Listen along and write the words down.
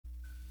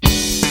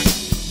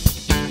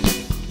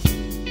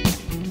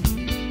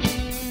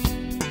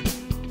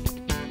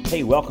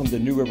Hey, welcome to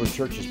New River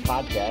Church's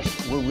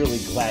podcast. We're really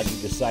glad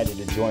you decided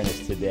to join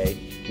us today.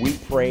 We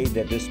pray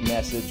that this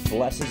message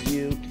blesses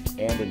you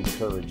and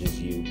encourages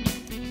you.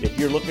 If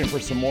you're looking for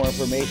some more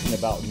information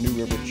about New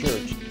River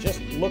Church,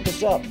 just look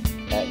us up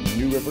at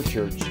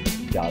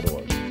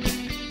newriverchurch.org.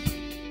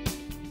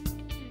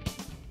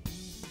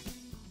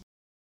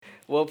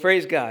 Well,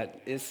 praise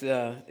God.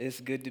 It's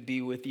good to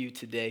be with you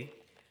today.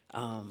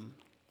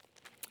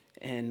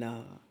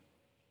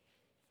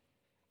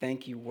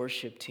 Thank you,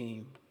 worship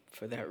team,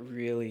 for that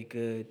really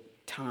good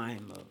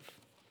time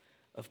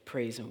of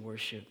praise and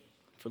worship,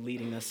 for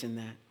leading us in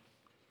that.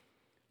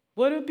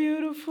 What a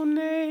beautiful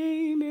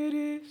name it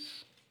is.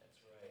 That's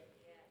right.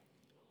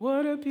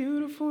 What a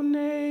beautiful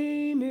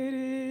name it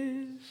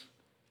is.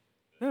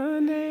 The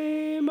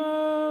name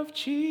of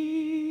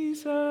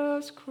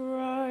Jesus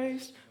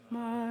Christ,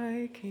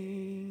 my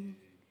King.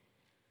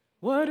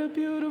 What a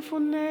beautiful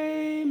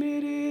name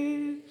it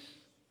is.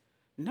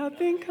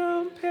 Nothing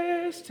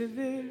compares to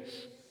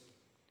this.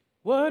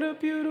 What a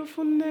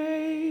beautiful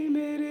name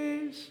it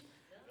is.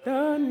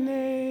 The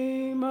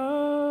name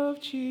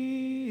of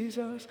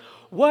Jesus.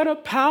 What a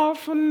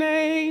powerful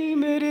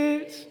name it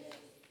is.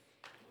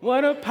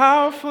 What a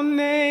powerful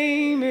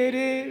name it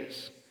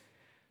is.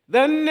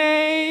 The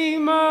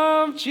name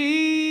of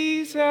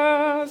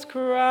Jesus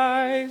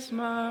Christ,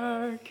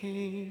 my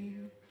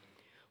King.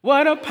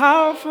 What a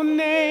powerful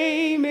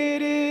name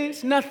it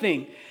is.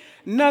 Nothing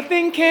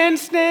can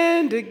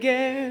stand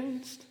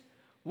against.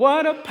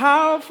 What a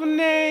powerful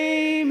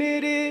name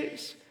it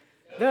is.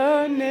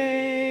 The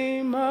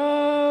name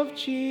of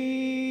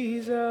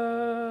Jesus.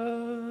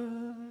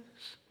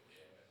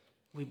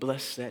 We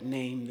bless that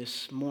name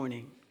this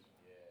morning.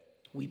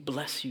 We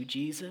bless you,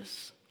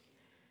 Jesus.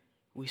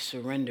 We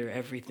surrender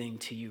everything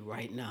to you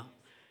right now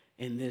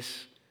in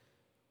this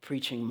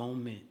preaching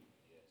moment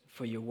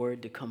for your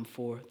word to come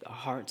forth. Our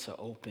hearts are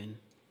open.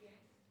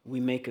 We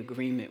make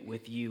agreement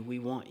with you. We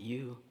want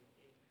you.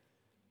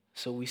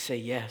 So we say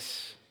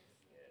yes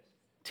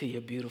to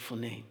your beautiful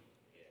name.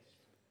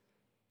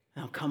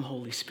 Now come,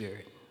 Holy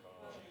Spirit.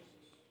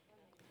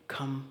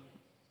 Come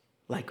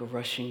like a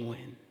rushing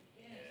wind.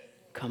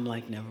 Come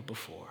like never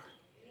before.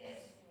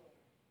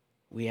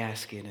 We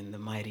ask it in the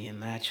mighty and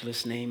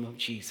matchless name of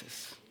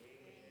Jesus.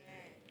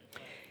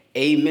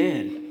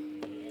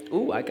 Amen.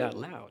 Ooh, I got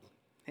loud.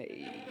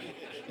 Hey.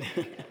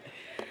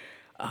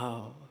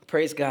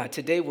 Praise God.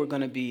 Today we're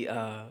going to be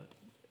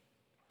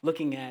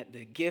looking at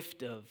the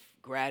gift of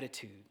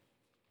gratitude.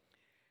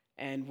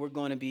 And we're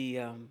going to be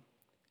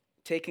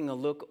taking a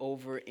look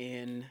over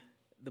in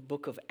the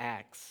book of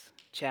Acts,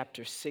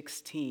 chapter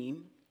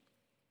 16.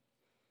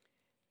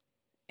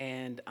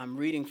 And I'm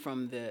reading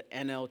from the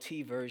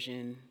NLT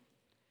version.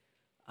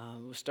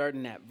 We're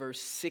starting at verse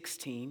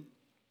 16.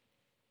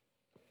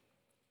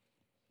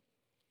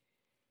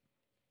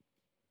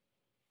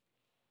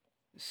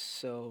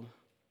 So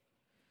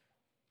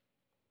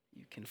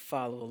you can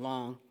follow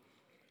along.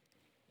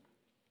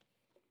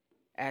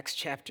 Acts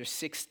chapter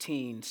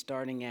 16,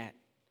 starting at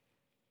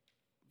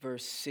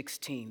verse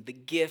 16. The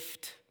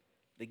gift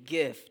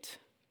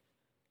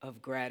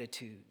of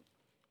gratitude.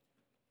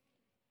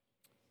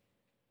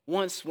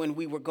 Once when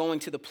we were going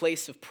to the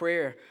place of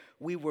prayer,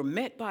 we were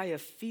met by a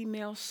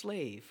female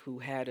slave who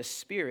had a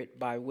spirit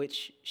by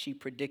which she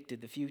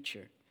predicted the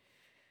future.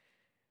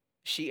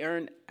 She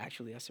earned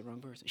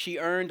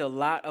a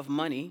lot of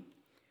money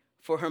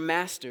for her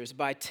masters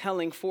by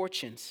telling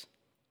fortunes.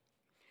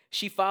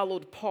 She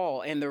followed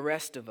Paul and the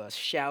rest of us,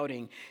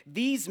 shouting,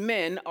 "These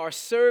men are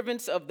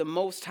servants of the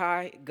Most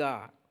High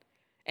God,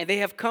 and they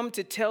have come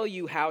to tell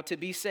you how to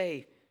be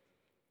saved."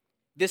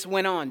 This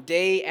went on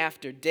day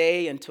after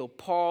day until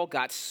Paul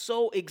got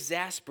so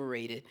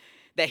exasperated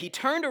that he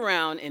turned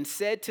around and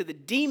said to the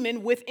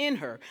demon within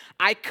her,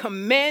 "I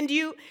command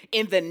you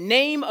in the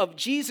name of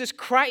Jesus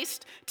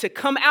Christ to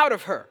come out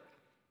of her."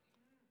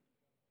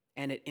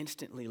 And it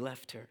instantly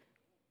left her.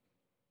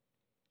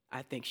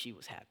 I think she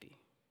was happy.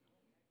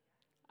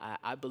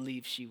 I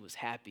believe she was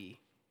happy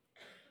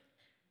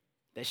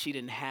that she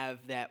didn't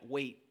have that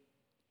weight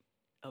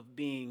of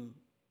being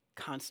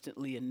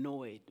constantly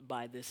annoyed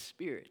by this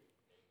spirit.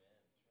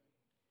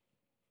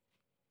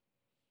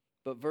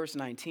 But verse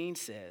 19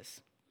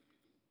 says,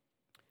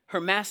 her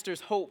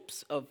master's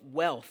hopes of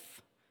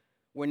wealth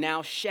were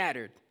now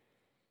shattered.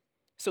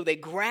 So they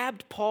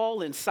grabbed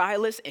Paul and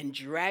Silas and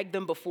dragged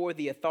them before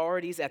the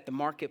authorities at the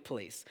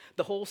marketplace.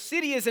 "The whole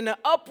city is in an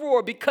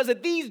uproar because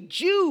of these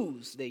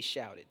Jews," they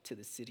shouted to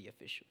the city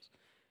officials.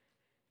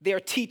 "They're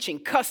teaching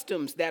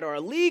customs that are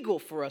illegal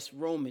for us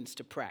Romans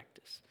to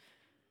practice."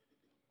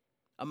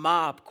 A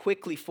mob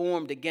quickly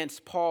formed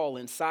against Paul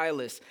and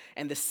Silas,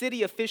 and the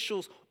city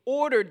officials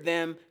ordered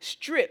them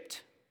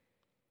stripped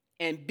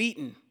and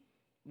beaten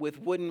with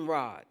wooden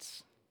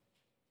rods.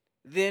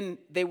 Then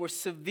they were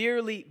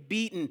severely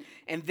beaten,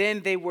 and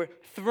then they were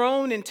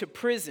thrown into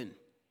prison.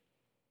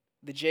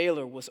 The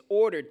jailer was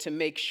ordered to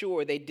make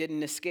sure they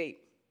didn't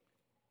escape.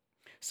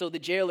 So the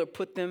jailer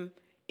put them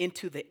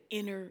into the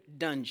inner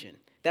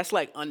dungeon. That's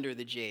like under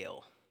the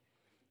jail.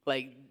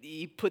 Like,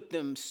 he put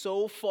them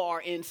so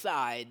far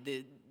inside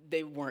that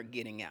they weren't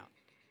getting out.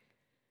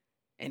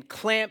 And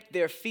clamped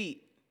their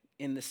feet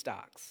in the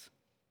stocks.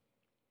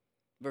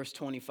 Verse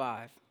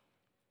 25.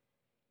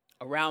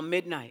 Around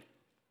midnight,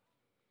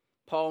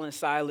 Paul and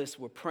Silas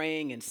were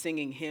praying and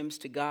singing hymns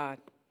to God,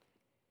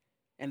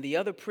 and the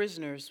other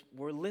prisoners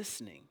were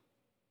listening.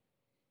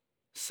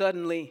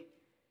 Suddenly,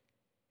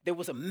 there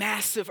was a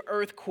massive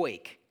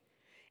earthquake,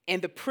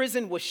 and the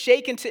prison was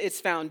shaken to its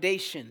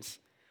foundations.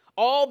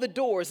 All the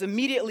doors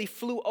immediately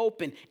flew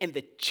open, and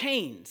the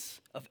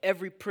chains of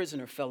every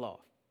prisoner fell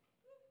off.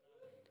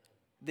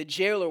 The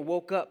jailer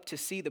woke up to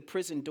see the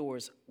prison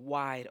doors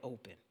wide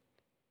open.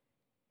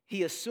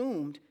 He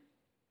assumed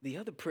the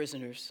other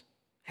prisoners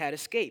had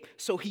escaped,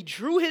 so he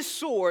drew his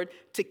sword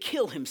to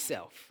kill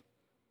himself.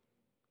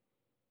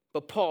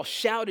 But Paul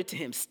shouted to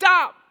him,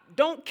 "Stop!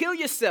 Don't kill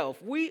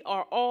yourself. We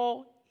are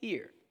all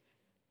here."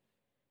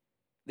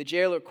 The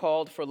jailer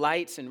called for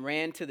lights and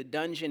ran to the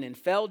dungeon and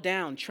fell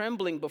down,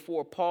 trembling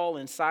before Paul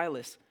and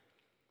Silas.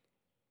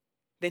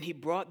 Then he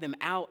brought them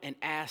out and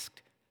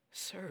asked,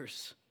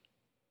 "Sirs,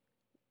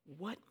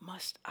 what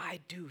must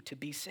I do to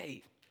be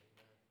saved?"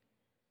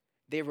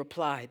 They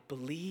replied,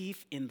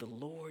 "Believe in the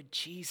Lord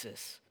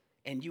Jesus,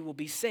 and you will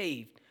be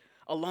saved,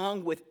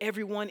 along with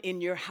everyone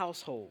in your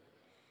household."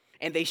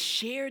 And they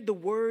shared the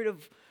word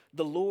of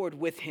the Lord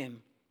with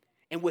him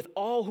and with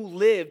all who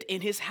lived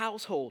in his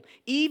household.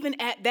 Even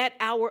at that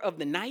hour of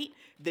the night,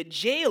 the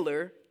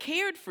jailer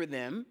cared for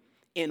them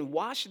and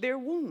washed their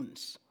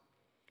wounds.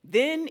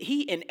 Then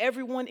he and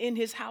everyone in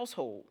his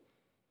household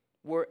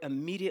were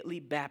immediately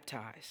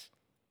baptized.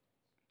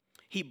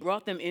 He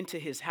brought them into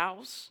his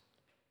house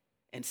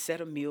and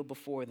set a meal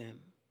before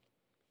them.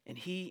 And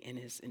he and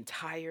his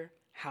entire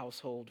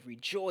household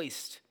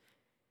rejoiced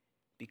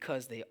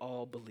because they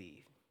all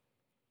believed.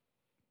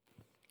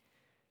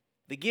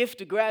 The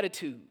gift of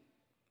gratitude.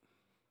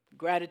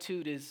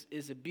 Gratitude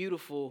is a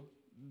beautiful,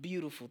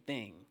 beautiful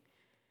thing.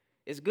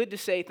 It's good to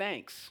say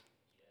thanks.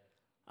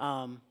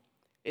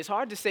 It's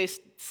hard to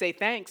say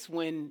thanks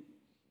when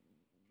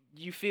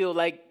you feel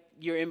like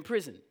you're in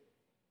prison.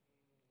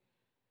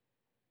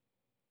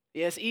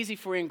 Yeah, it's easy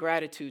for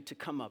ingratitude to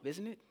come up,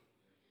 isn't it?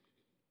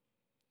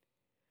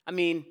 I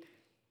mean,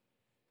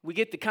 we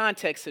get the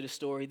context of the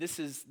story. This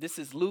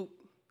is Luke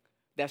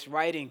that's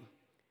writing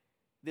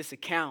this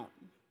account.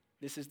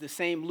 This is the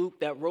same Luke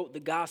that wrote the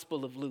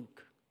Gospel of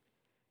Luke.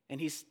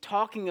 And he's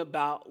talking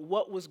about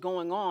what was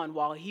going on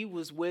while he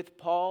was with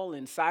Paul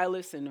and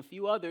Silas and a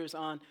few others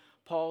on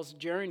Paul's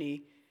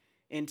journey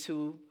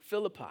into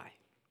Philippi.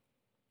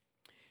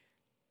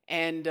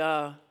 And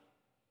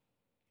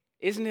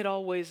isn't it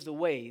always the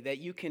way that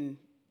you can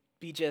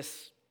be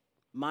just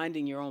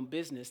minding your own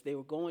business? They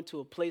were going to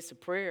a place of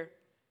prayer,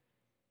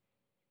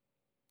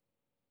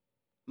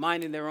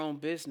 minding their own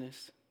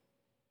business.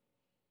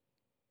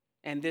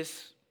 And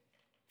this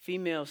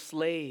female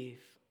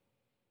slave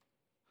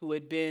who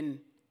had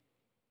been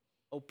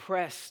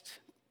oppressed,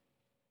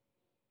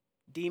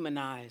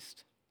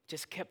 demonized,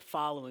 just kept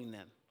following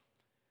them,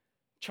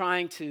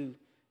 trying to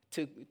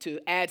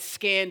add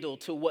scandal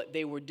to what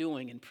they were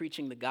doing and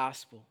preaching the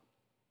gospel.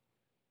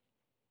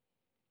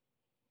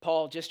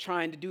 Paul just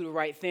trying to do the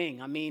right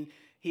thing. I mean,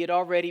 he had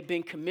already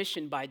been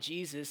commissioned by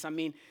Jesus. I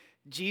mean,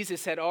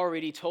 Jesus had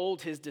already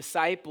told his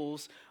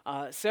disciples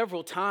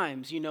several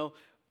times,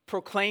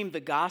 proclaim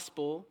the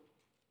gospel,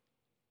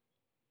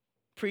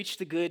 preach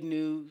the good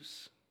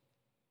news,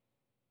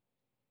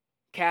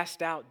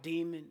 cast out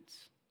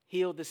demons,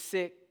 heal the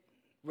sick,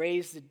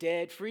 raise the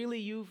dead. Freely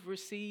you've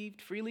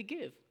received, freely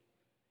give.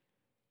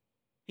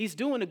 He's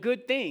doing a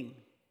good thing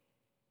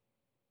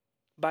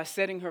by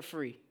setting her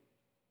free.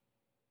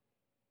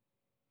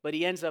 But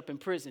he ends up in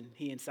prison,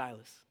 he and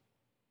Silas.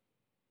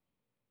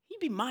 You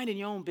be minding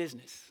your own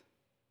business,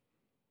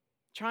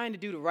 trying to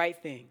do the right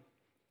thing.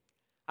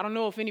 I don't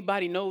know if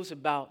anybody knows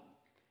about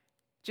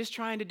just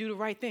trying to do the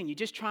right thing. You're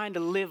just trying to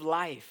live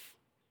life.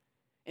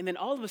 And then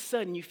all of a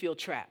sudden you feel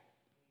trapped.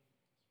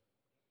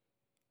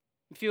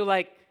 You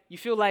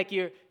feel like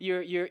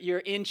you're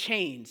in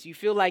chains. You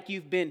feel like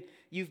you've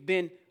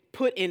been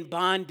put in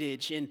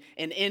bondage and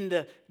in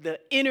the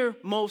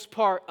innermost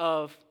part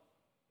of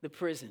the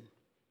prison.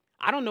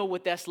 I don't know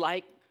what that's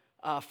like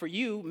for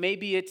you.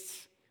 Maybe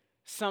it's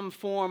some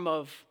form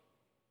of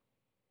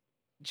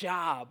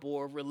job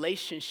or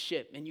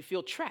relationship and you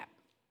feel trapped.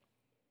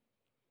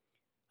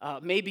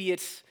 Maybe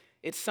it's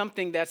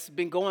something that's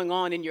been going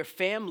on in your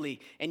family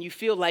and you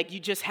feel like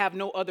you just have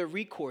no other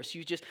recourse.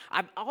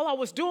 All I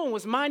was doing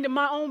was minding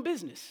my own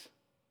business.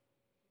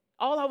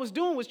 All I was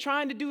doing was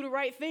trying to do the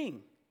right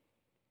thing.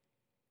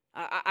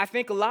 I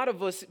think a lot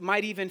of us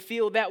might even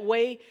feel that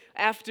way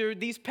after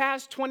these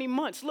past 20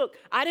 months. Look,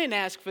 I didn't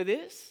ask for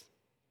this.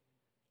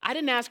 I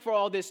didn't ask for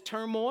all this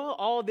turmoil,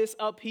 all this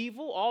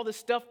upheaval, all the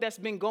stuff that's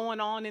been going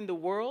on in the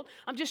world.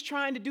 I'm just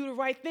trying to do the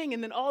right thing.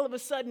 And then all of a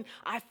sudden,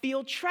 I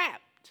feel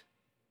trapped.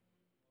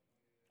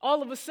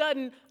 All of a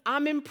sudden,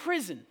 I'm in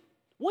prison.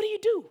 What do you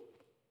do?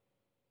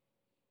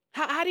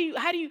 How do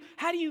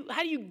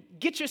you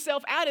get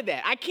yourself out of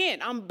that? I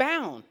can't. I'm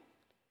bound.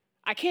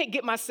 I can't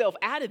get myself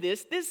out of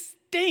this. This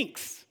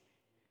stinks.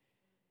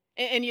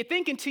 And you're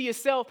thinking to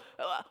yourself,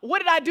 what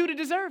did I do to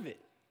deserve it?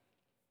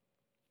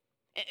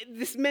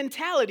 This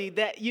mentality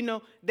that,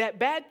 that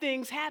bad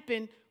things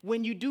happen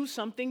when you do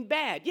something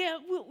bad. Yeah,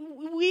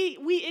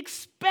 we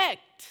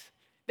expect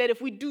that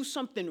if we do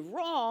something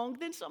wrong,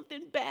 then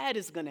something bad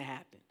is going to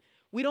happen.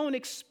 We don't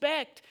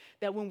expect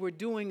that when we're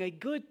doing a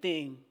good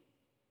thing,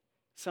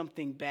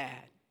 something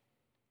bad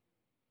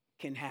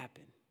can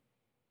happen.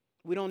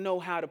 We don't know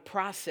how to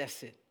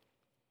process it.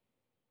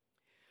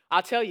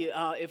 I'll tell you,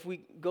 if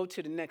we go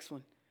to the next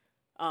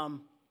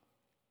one,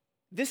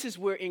 this is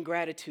where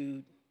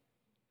ingratitude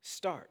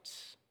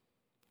starts.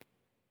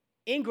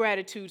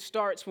 Ingratitude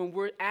starts when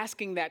we're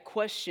asking that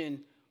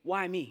question,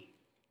 why me?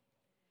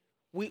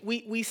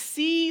 We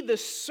see the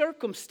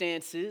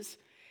circumstances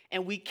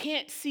and we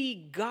can't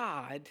see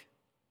God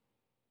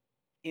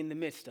in the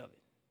midst of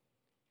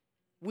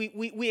it.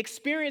 We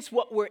experience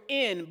what we're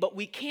in, but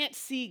we can't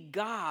see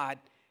God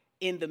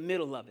in the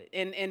middle of it.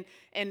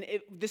 And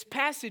this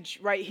passage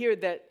right here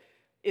that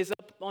is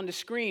up on the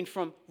screen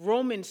from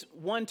Romans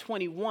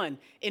 1:21.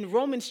 In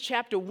Romans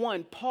chapter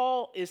 1,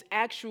 Paul is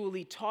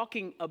actually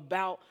talking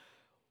about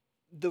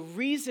the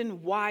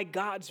reason why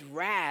God's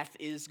wrath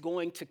is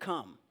going to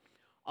come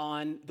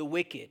on the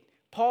wicked.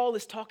 Paul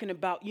is talking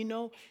about,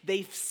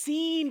 they've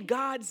seen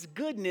God's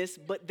goodness,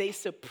 but they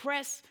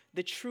suppress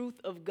the truth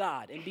of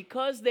God. And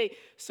because they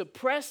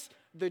suppress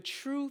the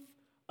truth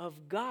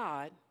of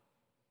God,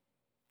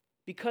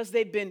 because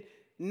they've been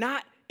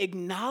not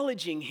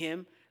acknowledging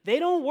him, they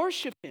don't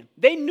worship him.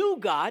 They knew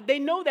God. They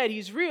know that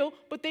he's real,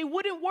 but they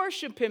wouldn't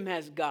worship him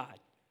as God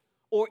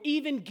or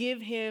even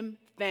give him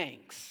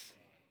thanks.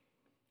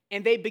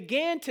 And they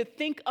began to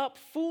think up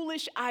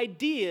foolish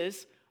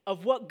ideas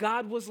of what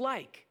God was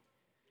like.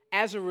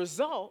 As a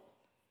result,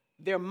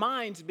 their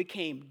minds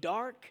became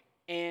dark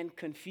and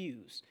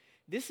confused.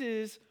 This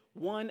is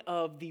one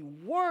of the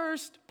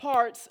worst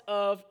parts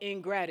of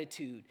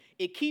ingratitude.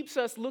 It keeps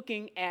us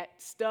looking at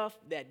stuff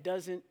that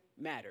doesn't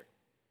matter,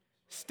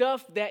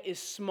 stuff that is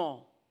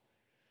small.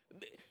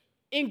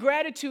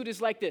 Ingratitude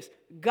is like this.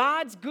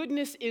 God's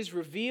goodness is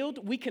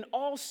revealed. We can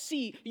all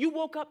see. You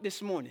woke up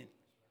this morning.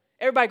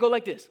 Everybody go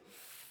like this.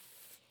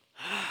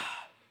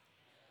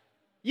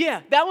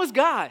 Yeah, that was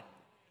God.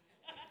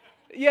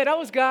 Yeah, that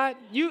was God.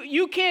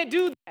 You can't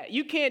do that.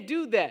 You can't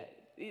do that.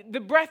 The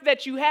breath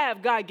that you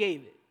have, God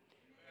gave it.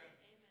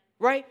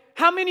 Right?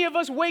 How many of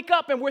us wake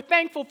up and we're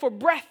thankful for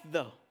breath,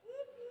 though?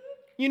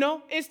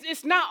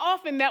 It's not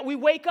often that we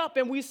wake up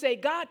and we say,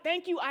 God,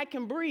 thank you, I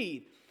can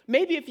breathe.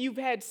 Maybe if you've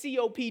had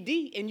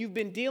COPD and you've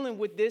been dealing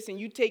with this and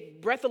you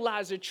take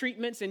breathalyzer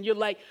treatments and you're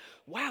like,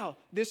 wow,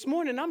 this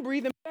morning I'm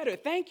breathing better.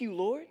 Thank you,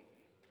 Lord.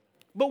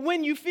 But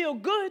when you feel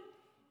good,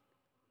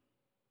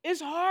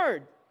 it's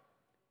hard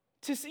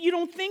to see. You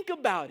don't think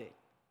about it.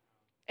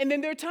 And then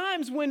there are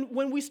times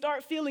when we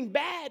start feeling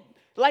bad,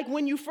 like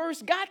when you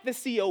first got the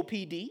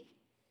COPD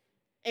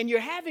and you're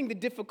having the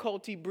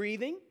difficulty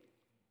breathing.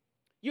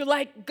 You're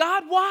like,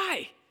 God,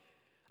 why?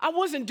 I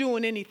wasn't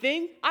doing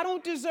anything. I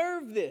don't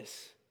deserve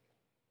this.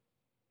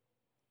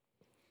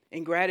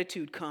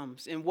 Ingratitude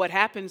comes. And what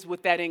happens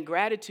with that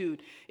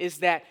ingratitude is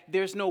that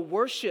there's no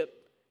worship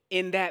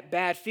in that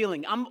bad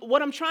feeling.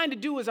 What I'm trying to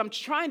do is I'm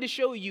trying to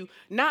show you,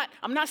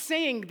 I'm not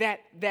saying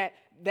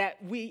that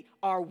we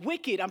are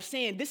wicked. I'm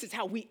saying this is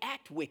how we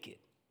act wicked.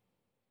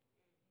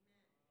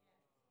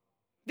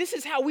 This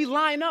is how we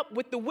line up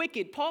with the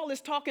wicked. Paul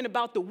is talking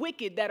about the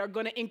wicked that are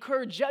going to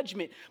incur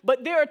judgment.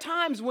 But there are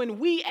times when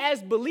we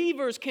as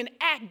believers can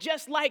act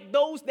just like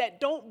those that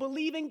don't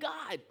believe in God.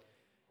 Right.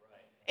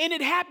 And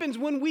it happens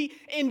when we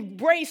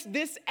embrace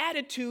this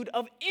attitude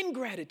of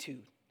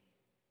ingratitude.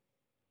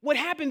 What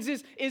happens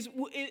is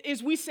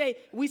we say,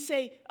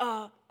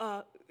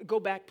 go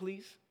back,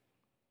 please.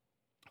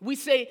 We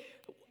say,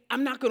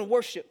 I'm not going to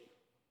worship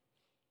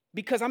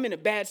because I'm in a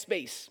bad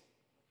space.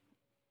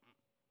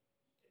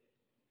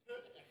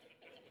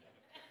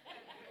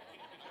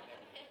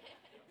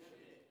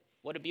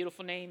 What a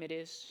beautiful name it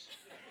is.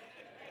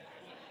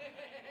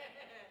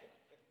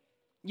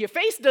 Your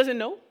face doesn't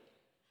know.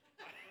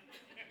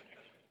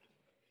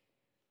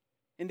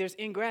 And there's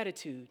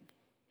ingratitude.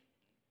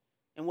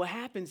 And what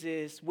happens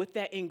is, with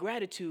that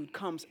ingratitude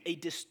comes a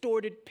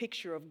distorted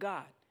picture of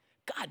God.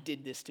 God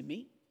did this to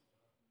me.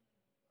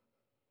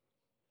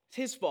 It's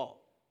his fault.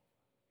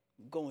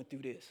 I'm going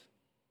through this.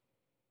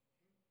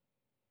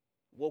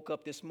 Woke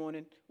up this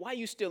morning. Why are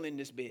you still in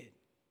this bed?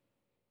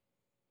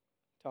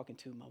 Talking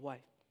to my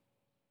wife.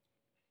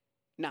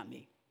 Not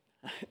me.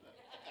 An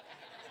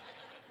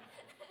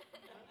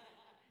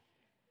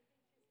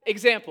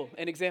example.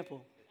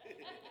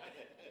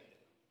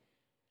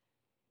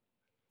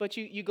 But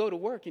you go to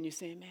work and you're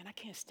saying, man, I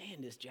can't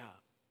stand this job.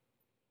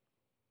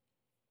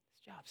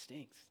 This job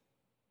stinks.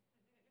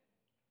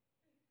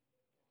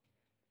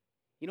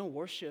 You don't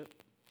worship.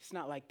 It's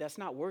not like that's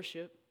not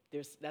worship.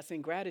 That's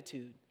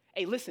ingratitude.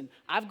 Hey, listen,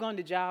 I've gone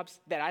to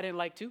jobs that I didn't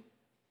like too,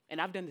 and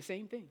I've done the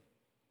same thing.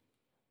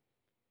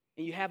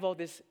 And you have all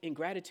this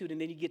ingratitude,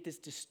 and then you get this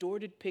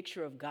distorted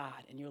picture of God,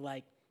 and you're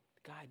like,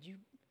 God,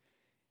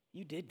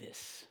 you did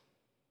this.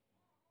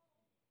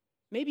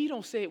 Maybe you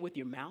don't say it with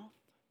your mouth.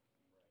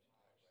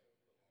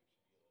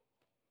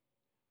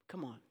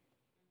 Come on.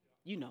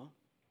 You know.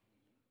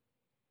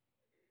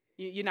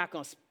 You're not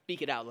going to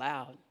speak it out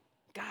loud.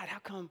 God, how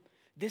come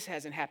this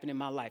hasn't happened in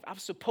my life?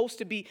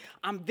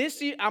 I'm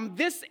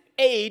this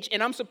age,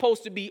 and I'm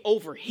supposed to be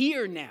over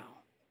here now.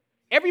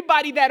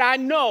 Everybody that I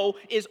know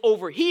is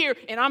over here,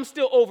 and I'm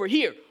still over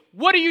here.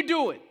 What are you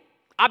doing?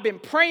 I've been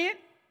praying.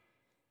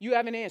 You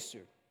haven't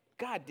answered.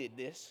 God did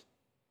this.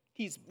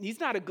 He's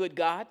not a good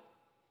God.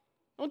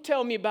 Don't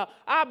tell me about,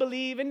 I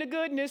believe in the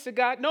goodness of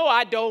God. No,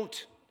 I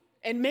don't.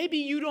 And maybe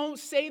you don't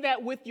say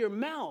that with your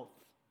mouth.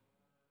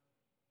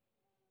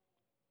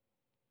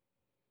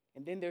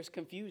 And then there's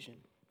confusion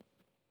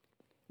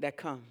that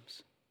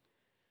comes.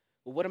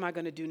 Well, what am I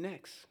going to do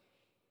next?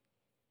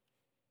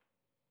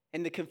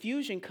 And the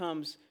confusion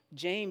comes,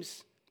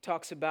 James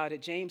talks about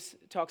it. James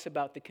talks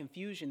about the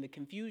confusion. The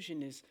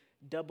confusion is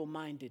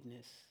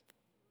double-mindedness.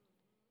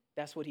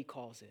 That's what he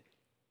calls it.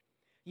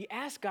 You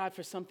ask God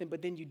for something,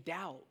 but then you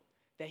doubt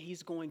that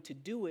he's going to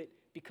do it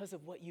because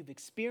of what you've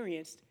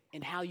experienced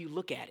and how you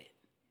look at it.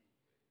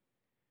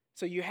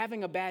 So you're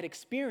having a bad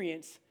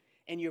experience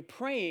and you're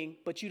praying,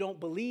 but you don't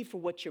believe for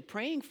what you're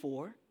praying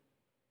for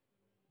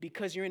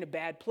because you're in a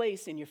bad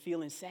place and you're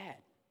feeling sad.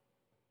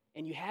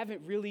 And you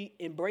haven't really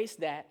embraced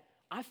that.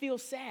 I feel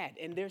sad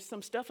and there's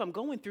some stuff I'm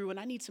going through and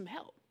I need some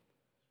help.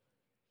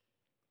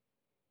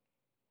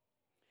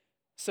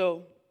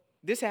 So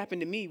this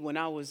happened to me when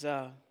I was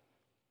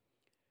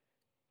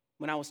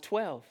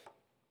 12.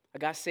 I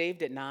got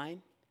saved at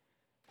 9.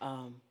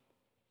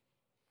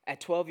 At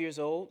 12 years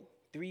old,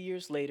 3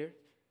 years later,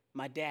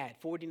 my dad,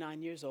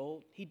 49 years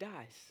old, he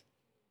dies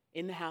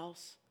in the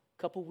house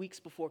a couple weeks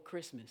before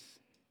Christmas.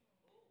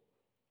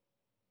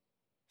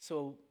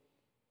 So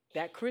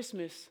that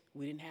Christmas,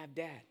 we didn't have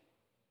Dad.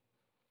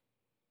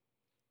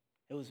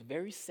 It was a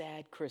very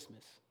sad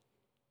Christmas.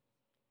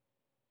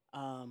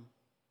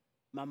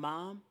 My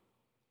mom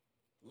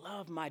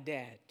loved my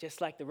dad,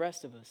 just like the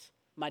rest of us.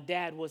 My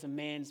dad was a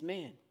man's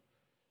man.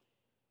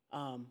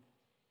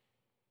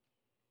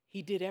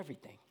 He did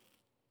everything.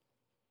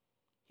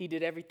 He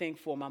did everything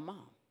for my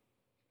mom.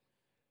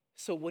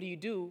 So what do you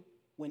do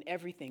when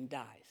everything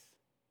dies?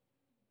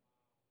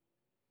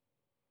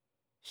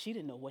 She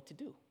didn't know what to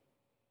do.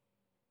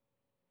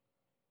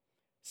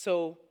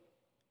 So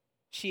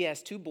she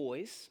has 2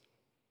 boys,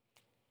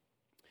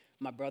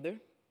 my brother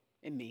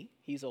and me.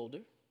 He's older.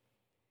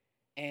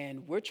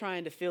 And we're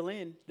trying to fill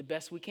in the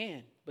best we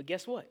can. But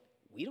guess what?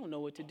 We don't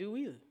know what to do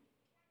either.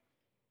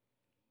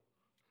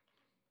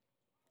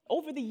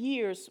 Over the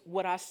years,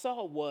 what I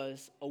saw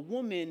was a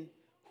woman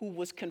who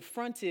was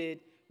confronted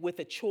with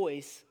a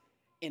choice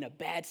in a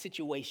bad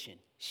situation.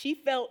 She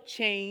felt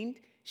chained.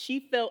 She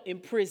felt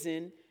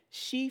imprisoned.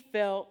 She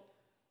felt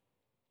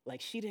like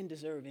she didn't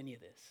deserve any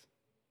of this.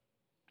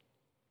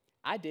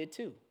 I did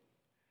too.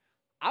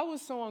 I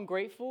was so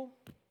ungrateful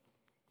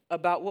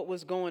about what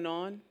was going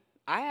on.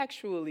 I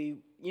actually,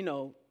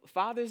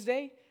 Father's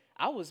Day,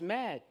 I was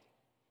mad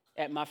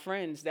at my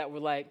friends that were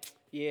like,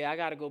 yeah, I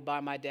got to go buy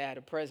my dad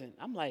a present.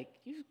 I'm like,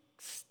 you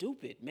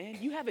stupid, man.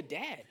 You have a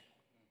dad.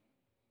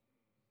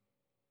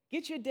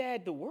 Get your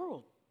dad the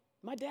world.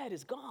 My dad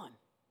is gone.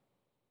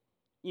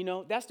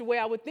 That's the way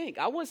I would think.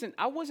 I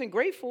wasn't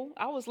grateful.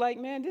 I was like,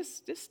 man,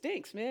 this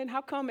stinks, man.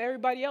 How come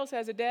everybody else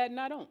has a dad and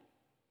I don't?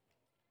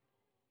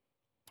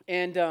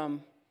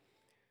 And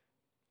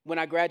when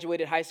I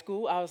graduated high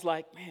school, I was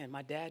like, man,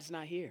 my dad's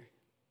not here.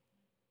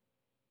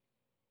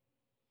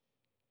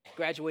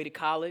 Graduated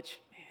college,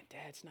 man,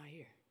 dad's not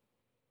here.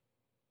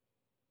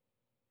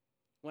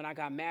 When I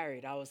got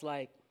married, I was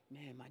like,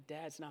 man, my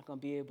dad's not going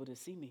to be able to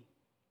see me.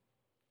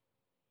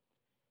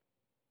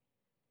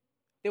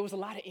 There was a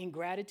lot of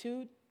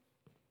ingratitude.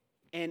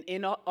 And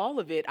in all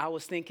of it, I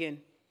was thinking,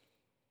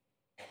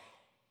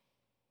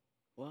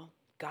 well,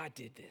 God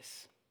did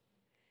this.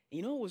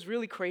 You know what was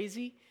really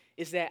crazy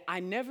is that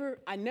I never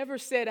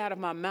said out of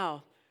my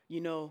mouth,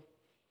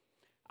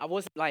 I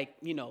wasn't like,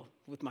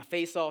 with my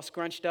face all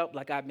scrunched up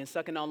like I've been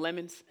sucking on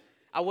lemons.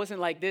 I wasn't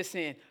like this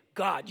saying,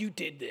 God, you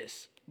did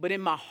this. But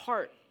in my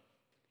heart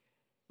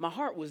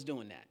was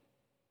doing that.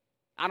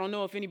 I don't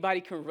know if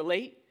anybody can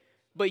relate,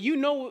 but you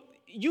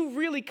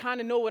really kind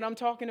of know what I'm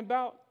talking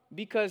about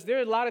because there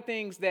are a lot of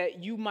things that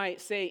you might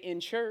say in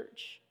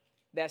church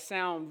that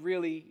sound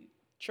really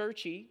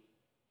churchy,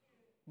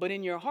 but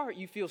in your heart,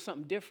 you feel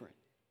something different.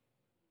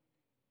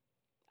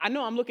 I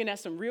know I'm looking at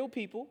some real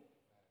people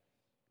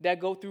that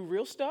go through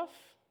real stuff.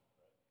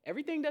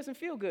 Everything doesn't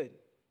feel good.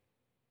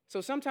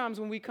 So sometimes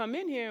when we come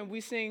in here and we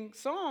sing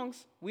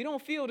songs, we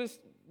don't feel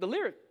the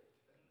lyric.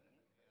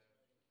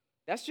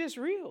 That's just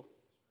real.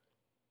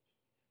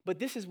 But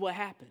this is what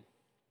happened.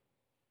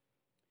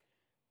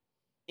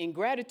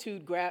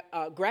 Gratitude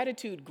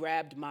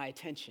grabbed my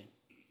attention.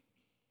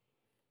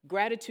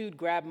 Gratitude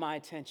grabbed my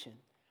attention.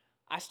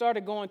 I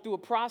started going through a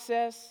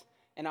process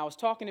and I was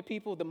talking to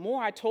people. The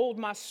more I told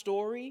my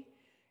story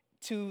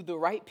to the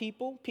right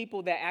people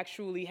that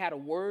actually had a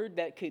word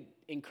that could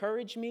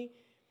encourage me,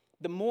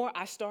 the more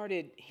I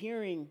started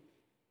hearing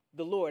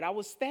the Lord. I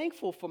was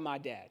thankful for my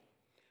dad.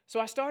 So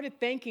I started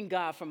thanking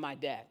God for my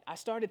dad. I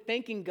started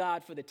thanking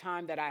God for the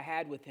time that I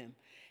had with him.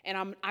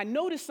 And I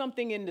noticed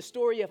something in the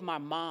story of my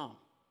mom.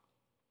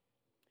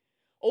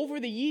 Over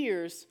the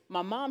years,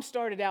 my mom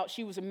started out,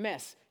 she was a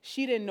mess.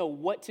 She didn't know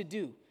what to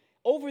do.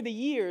 Over the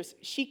years,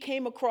 she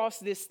came across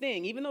this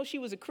thing. Even though she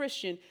was a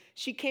Christian,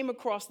 she came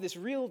across this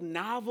real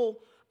novel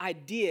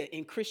idea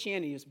in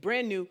Christianity. It was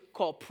brand new,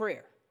 called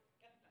prayer.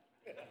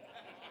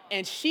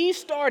 And she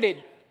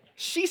started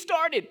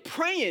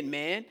praying,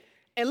 man.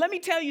 And let me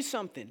tell you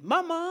something.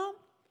 My mom,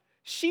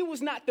 she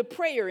was not the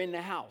prayer in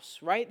the house,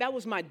 right? That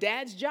was my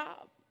dad's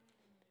job,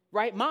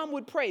 right? Mom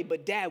would pray,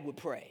 but dad would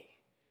pray,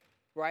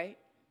 right?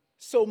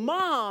 So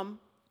mom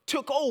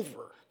took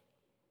over.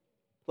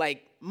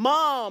 Like,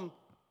 mom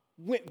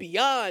went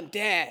beyond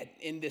dad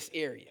in this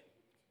area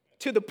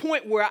to the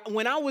point where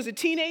when I was a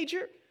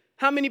teenager,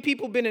 how many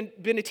people been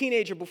a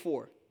teenager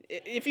before?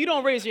 If you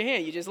don't raise your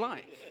hand, you're just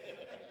lying.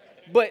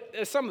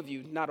 But some of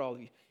you, not all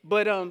of you.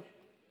 But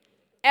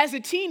as a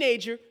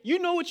teenager, you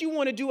know what you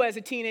want to do as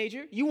a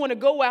teenager. You want to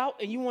go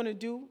out and you want to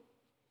do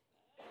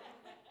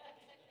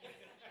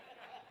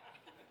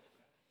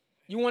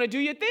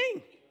your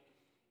thing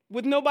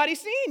with nobody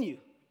seeing you.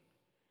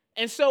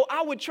 And so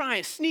I would try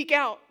and sneak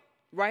out,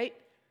 right?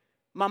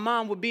 My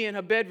mom would be in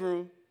her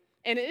bedroom,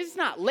 and it's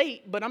not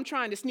late, but I'm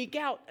trying to sneak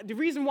out. The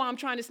reason why I'm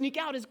trying to sneak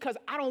out is because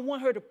I don't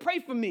want her to pray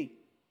for me.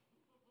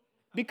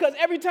 Because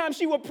every time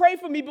she would pray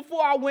for me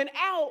before I went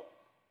out,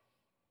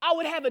 I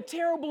would have a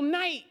terrible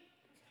night.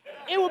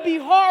 It would be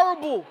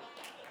horrible.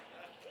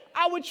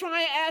 I would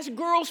try and ask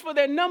girls for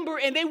their number,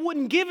 and they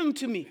wouldn't give them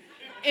to me.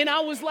 And I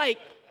was like,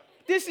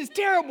 this is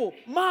terrible.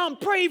 Mom,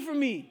 pray for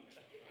me.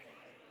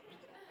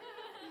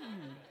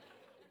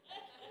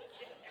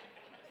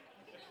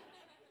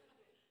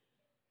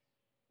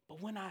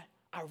 But when I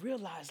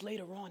realized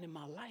later on in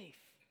my life,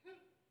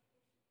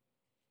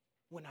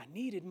 when I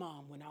needed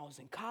mom, when I was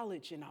in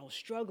college and I was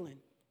struggling,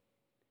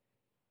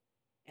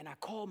 and I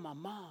called my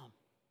mom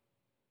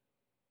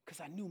because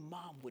I knew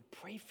mom would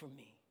pray for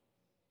me.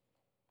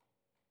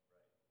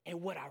 And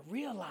what I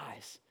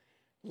realized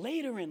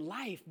later in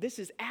life, this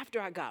is after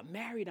I got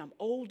married, I'm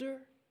older,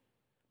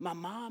 my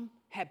mom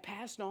had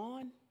passed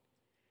on,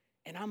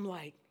 and I'm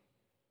like,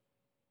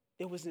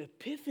 there was an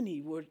epiphany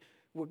where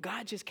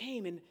God just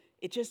came and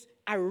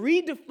I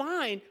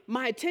redefined,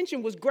 my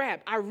attention was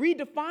grabbed. I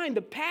redefined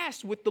the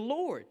past with the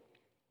Lord.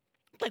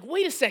 Like,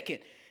 wait a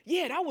second.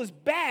 Yeah, that was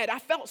bad. I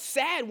felt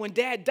sad when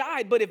dad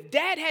died, but if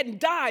dad hadn't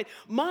died,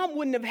 mom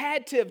wouldn't have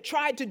had to have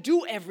tried to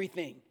do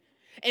everything.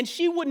 And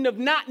she wouldn't have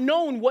not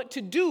known what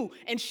to do.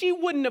 And she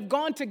wouldn't have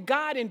gone to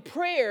God in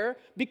prayer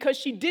because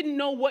she didn't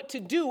know what to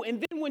do.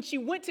 And then when she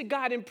went to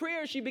God in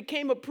prayer, she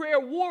became a prayer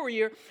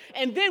warrior.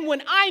 And then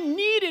when I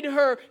needed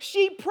her,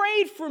 she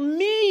prayed for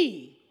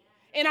me.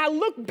 And I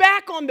looked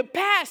back on the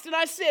past and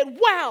I said,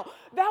 wow,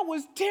 that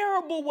was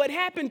terrible what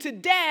happened to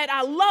dad.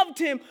 I loved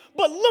him.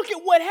 But look at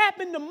what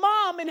happened to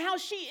mom and how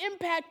she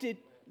impacted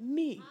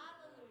me.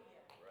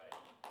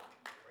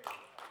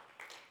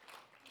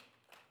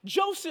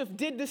 Joseph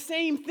did the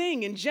same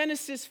thing in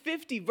Genesis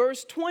 50,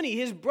 verse 20.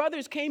 His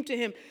brothers came to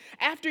him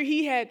after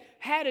he had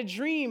had a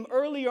dream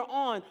earlier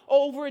on.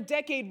 Over a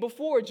decade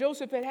before,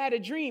 Joseph had a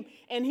dream,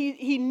 and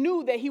he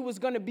knew that he was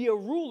going to be a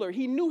ruler.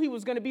 He knew he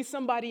was going to be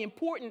somebody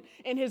important,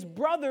 and his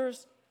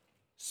brothers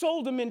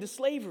sold him into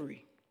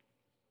slavery.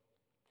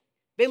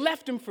 They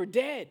left him for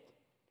dead.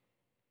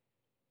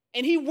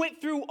 And he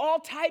went through all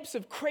types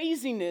of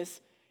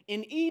craziness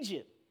in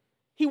Egypt.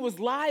 He was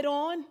lied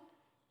on.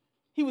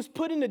 He was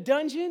put in a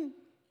dungeon.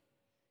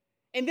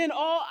 And then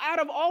out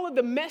of all of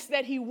the mess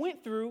that he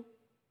went through,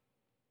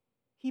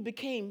 he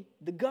became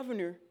the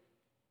governor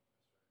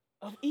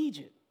of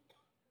Egypt.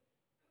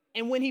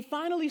 And when he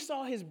finally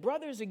saw his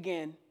brothers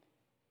again,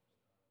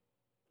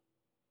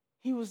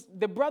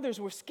 the brothers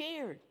were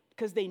scared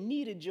because they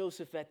needed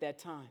Joseph at that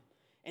time.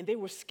 And they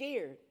were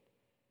scared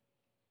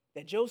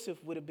that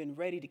Joseph would have been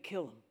ready to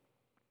kill him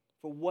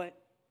for what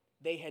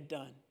they had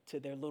done to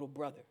their little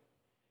brother.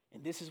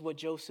 And this is what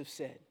Joseph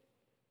said.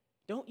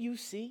 Don't you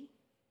see?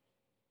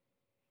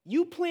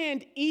 You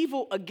planned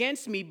evil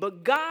against me,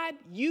 but God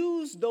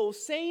used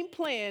those same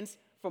plans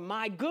for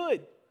my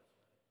good.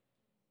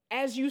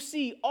 As you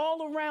see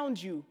all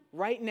around you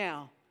right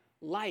now,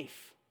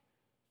 life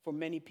for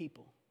many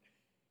people.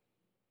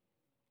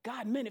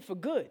 God meant it for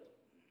good.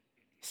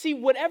 See,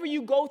 whatever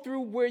you go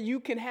through where you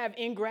can have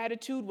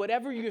ingratitude,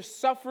 whatever you're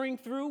suffering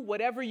through,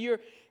 whatever you're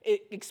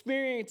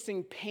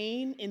experiencing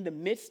pain in the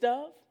midst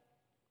of,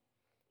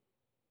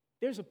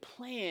 there's a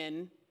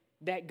plan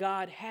that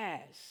God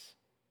has.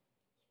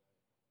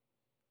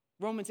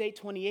 Romans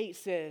 8:28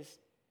 says,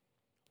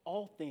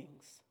 all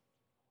things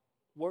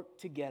work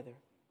together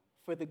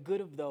for the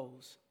good of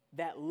those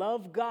that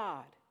love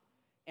God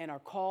and are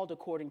called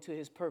according to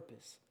his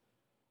purpose.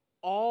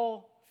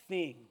 All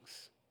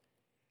things.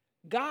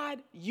 God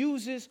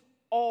uses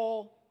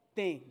all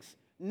things.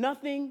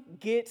 Nothing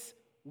gets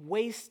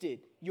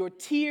wasted. Your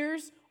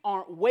tears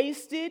aren't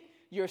wasted.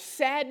 Your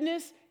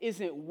sadness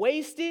isn't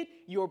wasted.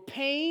 Your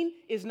pain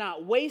is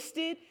not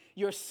wasted.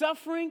 Your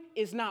suffering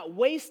is not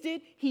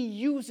wasted. He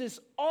uses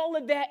all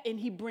of that and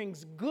he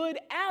brings good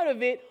out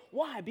of it.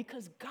 Why?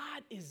 Because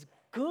God is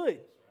good.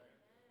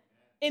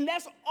 And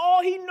that's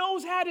all he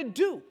knows how to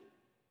do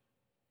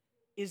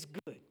is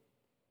good.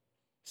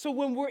 So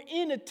when we're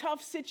in a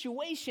tough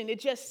situation, it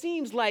just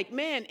seems like,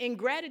 man,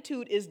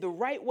 ingratitude is the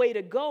right way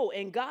to go.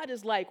 And God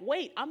is like,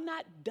 wait, I'm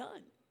not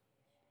done.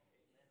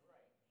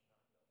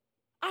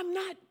 I'm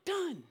not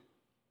done.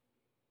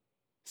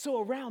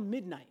 So around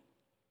midnight,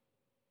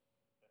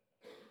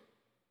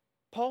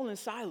 Paul and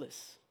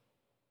Silas,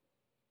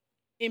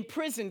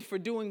 imprisoned for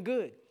doing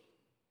good,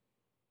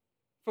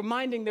 for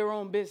minding their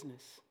own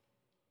business,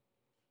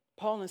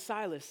 Paul and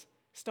Silas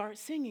start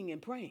singing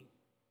and praying.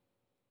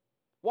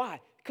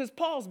 Why? Because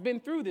Paul's been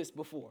through this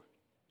before.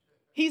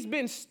 He's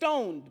been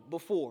stoned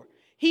before.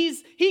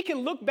 He can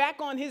look back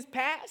on his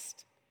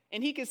past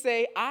and he can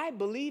say, I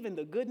believe in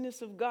the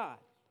goodness of God.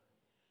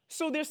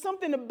 So there's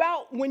something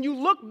about when you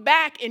look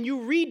back and you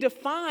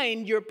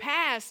redefine your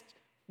past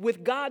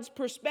with God's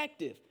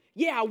perspective.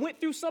 Yeah, I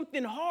went through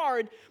something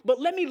hard, but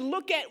let me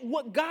look at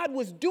what God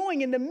was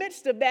doing in the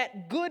midst of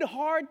that good,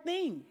 hard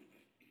thing.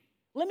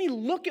 Let me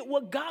look at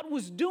what God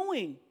was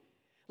doing.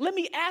 Let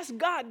me ask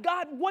God,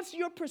 God, what's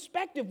your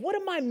perspective? What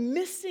am I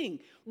missing?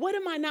 What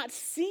am I not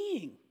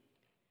seeing?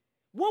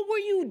 What were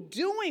you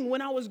doing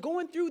when I was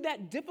going through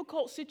that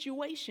difficult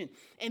situation?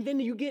 And then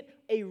you get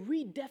a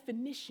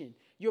redefinition.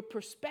 Your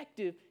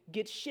perspective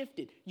gets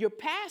shifted. Your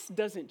past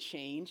doesn't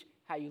change.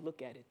 How you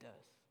look at it does.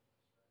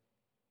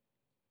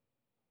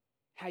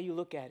 How you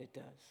look at it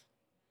does.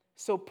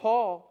 So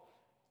Paul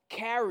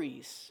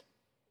carries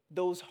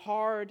those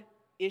hard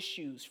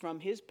issues from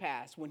his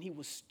past when he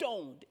was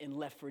stoned and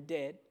left for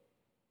dead.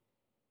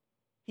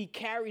 He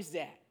carries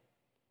that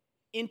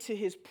into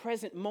his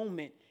present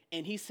moment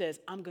and he says,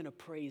 I'm going to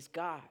praise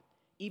God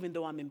even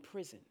though I'm in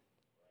prison.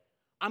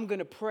 I'm going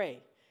to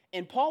pray.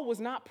 And Paul was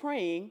not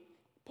praying.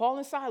 Paul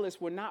and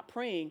Silas were not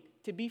praying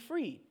to be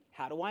freed.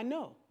 How do I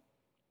know?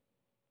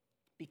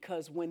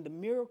 Because when the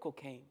miracle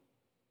came,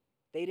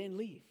 they didn't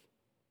leave.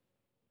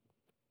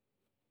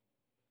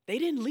 They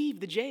didn't leave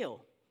the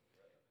jail.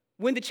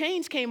 When the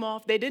chains came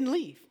off, they didn't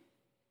leave.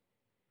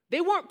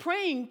 They weren't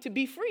praying to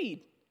be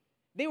freed.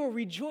 They were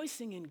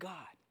rejoicing in God.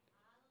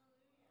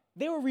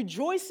 They were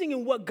rejoicing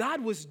in what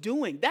God was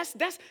doing.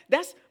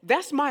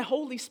 That's my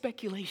holy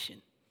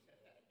speculation.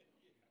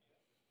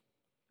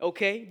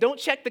 Okay? Don't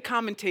check the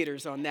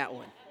commentators on that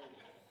one.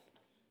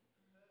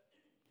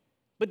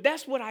 But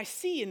that's what I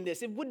see in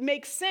this. It would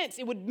make sense.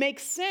 It would make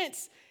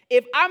sense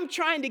if I'm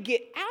trying to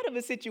get out of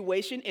a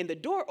situation and the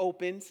door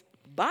opens,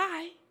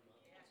 bye.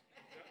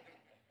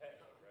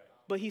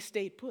 But he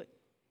stayed put.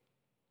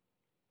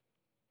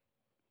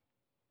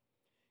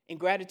 And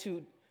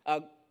gratitude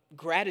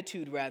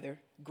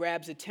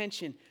grabs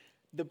attention.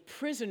 The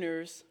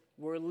prisoners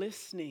were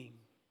listening.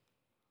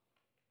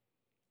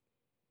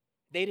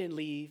 They didn't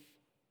leave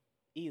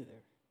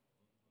either.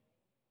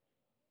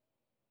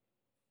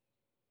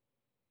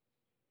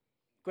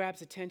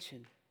 Grabs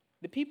attention.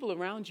 The people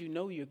around you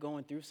know you're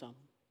going through something.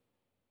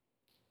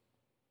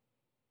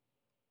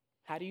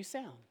 How do you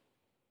sound?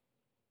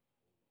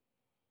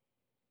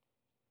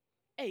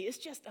 Hey, it's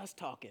just us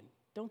talking.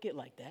 Don't get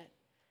like that.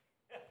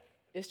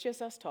 It's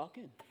just us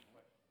talking,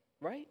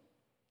 right?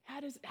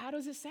 How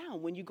does it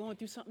sound when you're going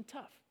through something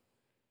tough?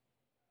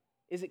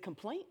 Is it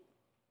complaint?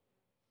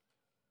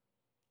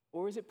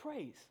 Or is it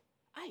praise?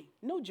 Hey,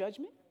 no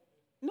judgment.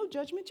 No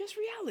judgment, just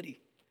reality.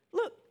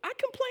 Look, I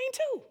complain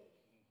too.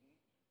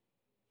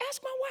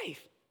 Ask my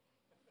wife.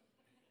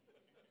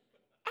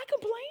 I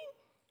complain.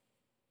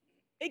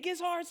 It gets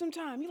hard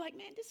sometimes. You're like,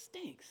 man, this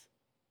stinks.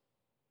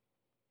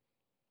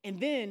 And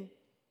then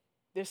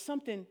there's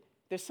something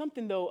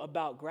though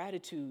about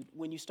gratitude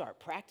when you start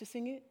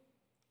practicing it.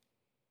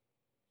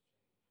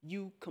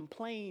 You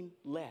complain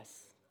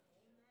less.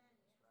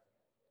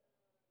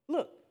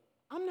 Look,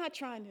 I'm not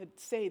trying to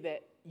say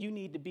that you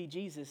need to be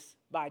Jesus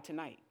by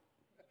tonight.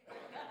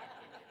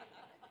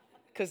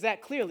 Because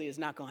that clearly is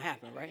not going to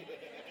happen, right?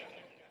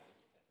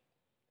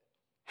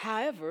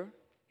 However,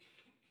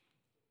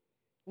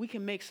 we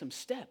can make some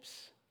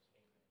steps.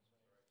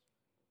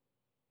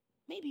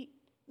 Maybe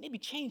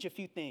change a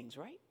few things,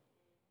 right?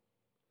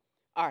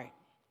 All right,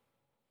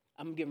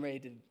 I'm getting ready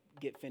to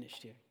get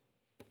finished here.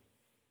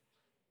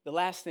 The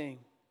last thing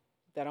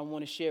that I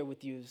want to share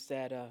with you is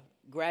that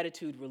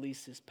gratitude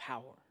releases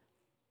power.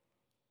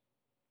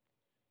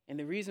 And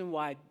the reason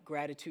why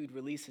gratitude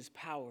releases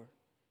power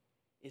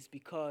is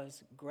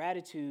because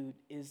gratitude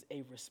is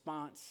a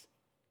response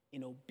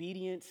in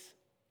obedience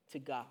to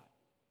God.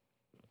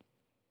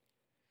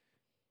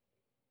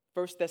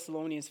 1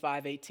 Thessalonians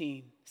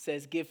 5:18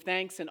 says, give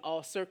thanks in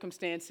all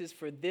circumstances,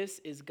 for this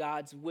is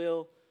God's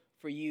will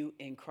for you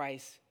in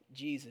Christ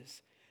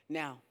Jesus.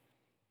 Now,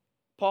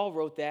 Paul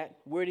wrote that.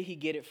 Where did he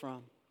get it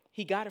from?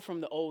 He got it from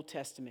the Old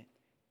Testament,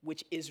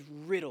 which is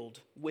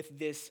riddled with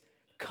this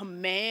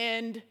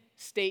command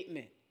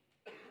statement.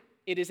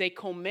 It is a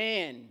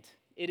command.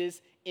 It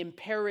is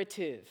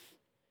imperative.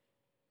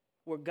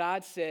 where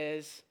God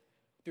says,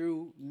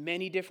 through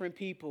many different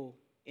people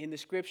in the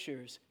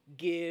scriptures,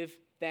 give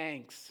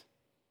thanks.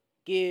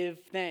 Give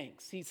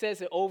thanks. He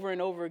says it over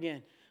and over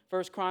again.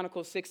 1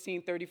 Chronicles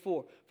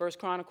 16:34, 1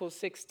 Chronicles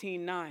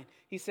 16:9.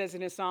 He says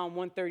it in Psalm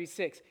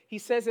 136. He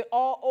says it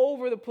all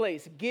over the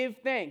place. Give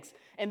thanks.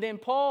 And then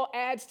Paul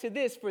adds to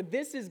this, for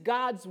this is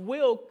God's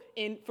will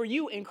for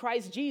you in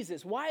Christ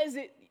Jesus. Why is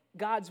it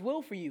God's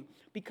will for you?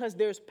 Because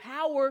there's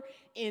power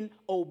in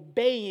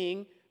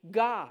obeying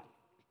God.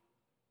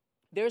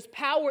 There's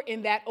power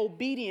in that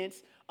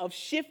obedience of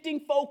shifting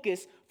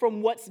focus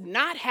from what's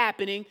not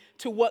happening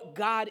to what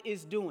God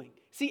is doing.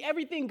 See,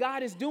 everything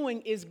God is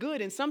doing is good,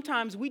 and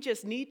sometimes we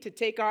just need to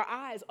take our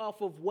eyes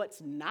off of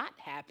what's not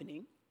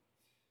happening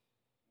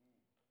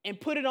and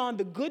put it on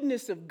the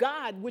goodness of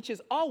God, which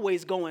is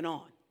always going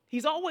on.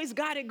 He's always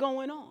got it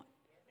going on.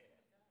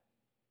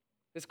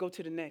 Let's go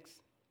to the next.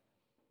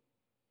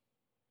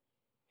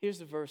 Here's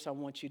the verse I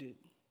want you to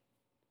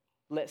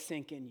let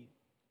sink in you.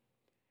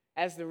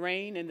 As the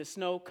rain and the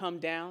snow come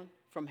down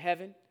from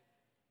heaven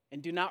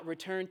and do not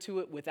return to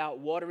it without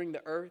watering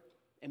the earth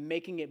and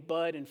making it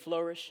bud and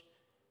flourish,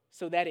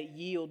 so that it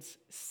yields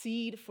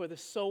seed for the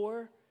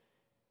sower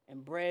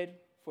and bread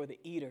for the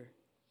eater.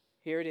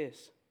 Here it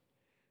is.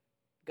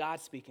 God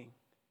speaking.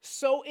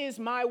 So is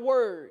my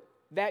word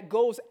that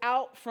goes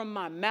out from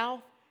my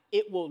mouth.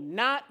 It will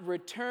not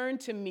return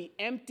to me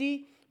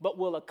empty, but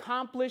will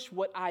accomplish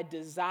what I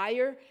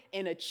desire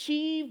and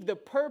achieve the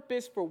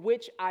purpose for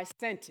which I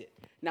sent it.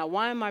 Now,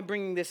 why am I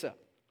bringing this up?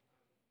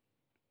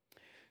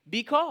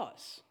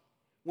 Because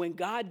when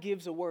God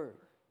gives a word,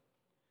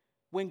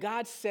 when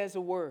God says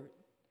a word,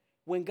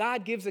 when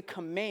God gives a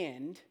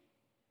command,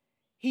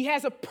 he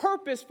has a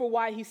purpose for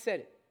why he said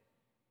it.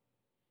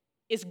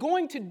 It's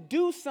going to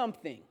do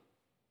something.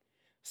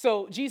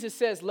 So Jesus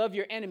says, love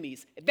your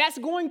enemies. That's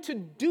going to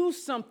do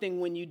something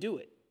when you do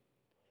it.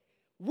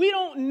 We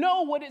don't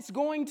know what it's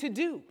going to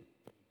do,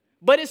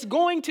 but it's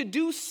going to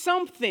do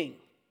something.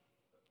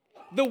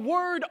 The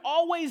word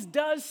always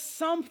does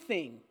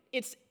something.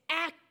 It's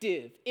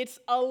active. It's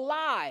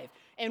alive.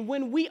 And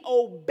when we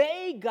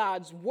obey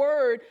God's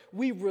word,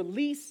 we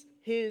release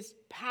his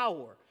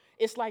power.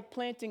 It's like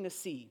planting a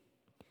seed.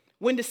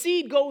 When the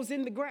seed goes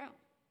in the ground,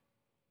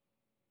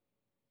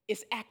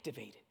 it's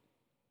activated.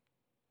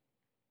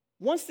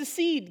 Once the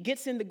seed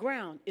gets in the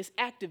ground, it's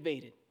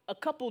activated. A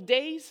couple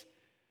days,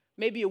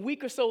 maybe a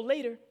week or so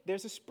later,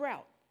 there's a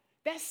sprout.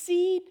 That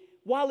seed,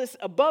 while it's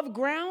above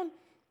ground,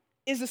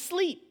 is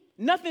asleep.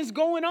 Nothing's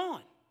going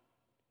on.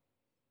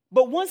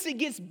 But once it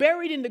gets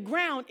buried in the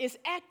ground, it's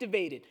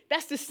activated.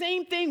 That's the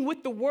same thing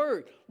with the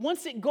word.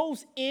 Once it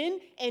goes in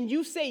and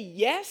you say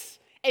yes,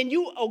 and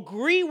you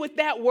agree with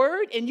that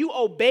word, and you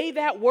obey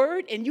that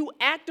word, and you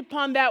act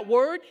upon that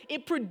word,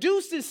 it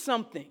produces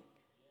something.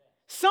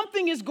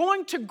 Something is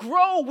going to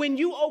grow when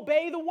you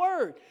obey the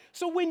word.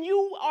 So when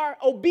you are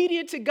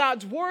obedient to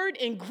God's word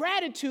in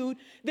gratitude,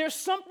 there's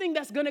something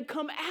that's going to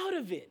come out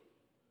of it.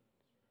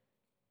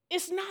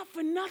 It's not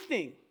for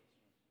nothing.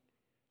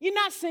 You're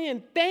not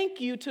saying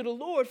thank you to the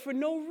Lord for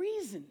no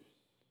reason.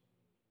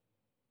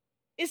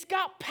 It's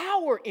got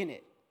power in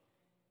it.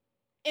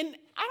 And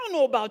I don't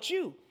know about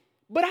you,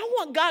 but I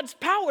want God's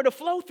power to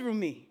flow through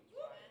me.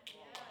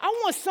 I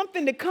want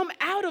something to come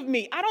out of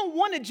me. I don't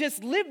want to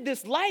just live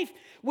this life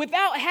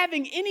without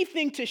having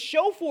anything to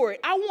show for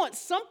it. I want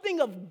something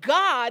of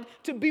God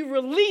to be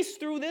released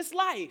through this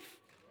life.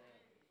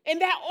 And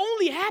that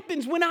only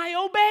happens when I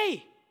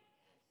obey,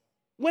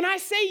 when I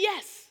say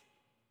yes.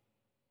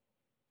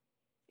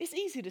 It's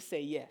easy to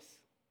say yes.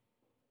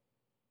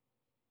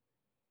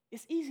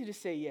 It's easy to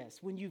say yes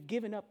when you've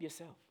given up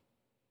yourself.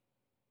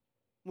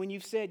 When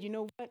you've said, you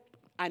know what?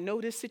 I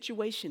know this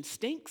situation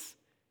stinks,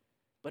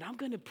 but I'm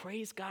going to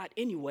praise God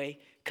anyway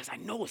because I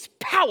know it's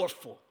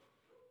powerful.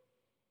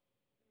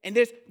 And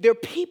there are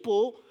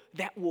people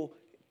that will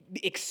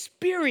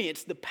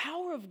experience the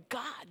power of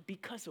God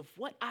because of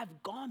what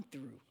I've gone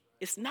through.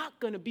 It's not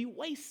going to be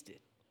wasted.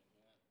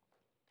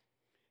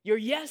 Your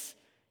yes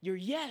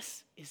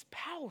is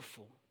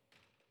powerful.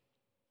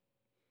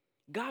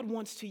 God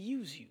wants to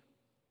use you.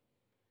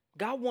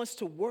 God wants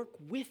to work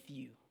with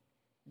you.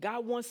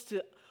 God wants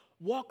to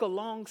walk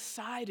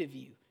alongside of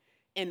you.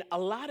 And a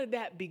lot of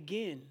that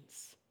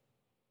begins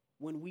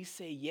when we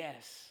say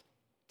yes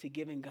to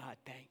giving God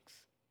thanks.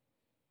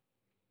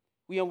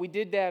 We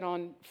did that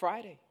on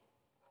Friday.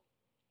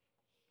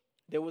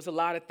 There was a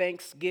lot of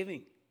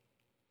thanksgiving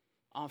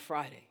on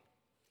Friday,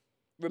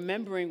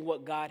 remembering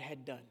what God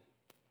had done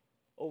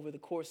over the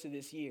course of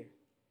this year.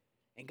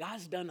 And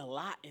God's done a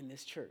lot in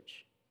this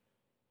church.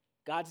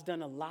 God's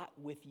done a lot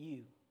with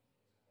you.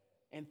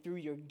 And through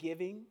your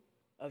giving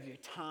of your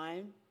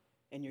time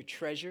and your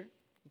treasure,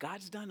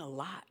 God's done a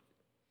lot.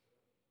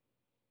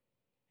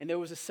 And there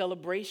was a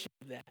celebration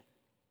of that.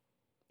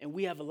 And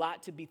we have a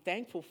lot to be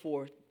thankful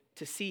for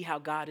to see how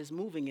God is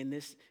moving in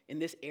this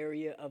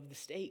area of the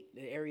state,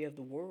 the area of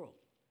the world.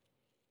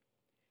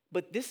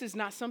 But this is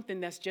not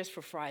something that's just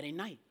for Friday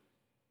night.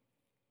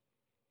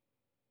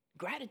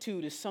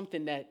 Gratitude is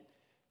something that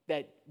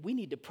we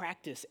need to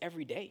practice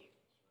every day.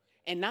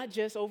 And not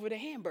just over the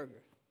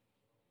hamburger,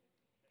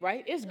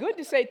 right? It's good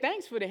to say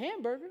thanks for the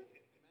hamburger.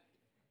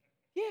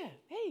 Yeah,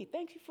 hey,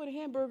 thank you for the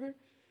hamburger.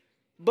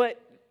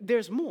 But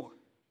there's more.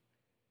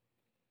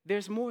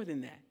 There's more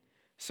than that.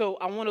 So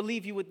I want to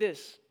leave you with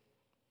this.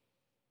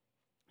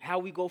 How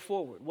we go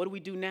forward. What do we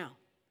do now?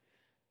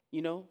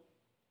 You know,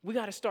 we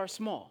got to start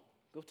small.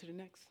 Go to the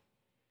next.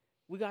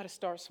 We got to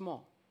start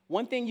small.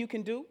 One thing you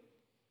can do,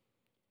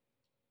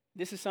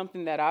 this is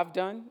something that I've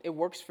done. It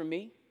works for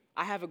me.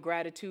 I have a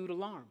gratitude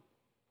alarm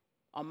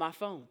on my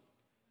phone.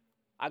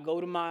 I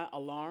go to my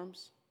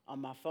alarms on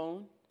my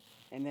phone,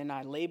 and then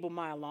I label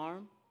my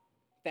alarm,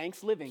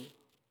 Thanks Living.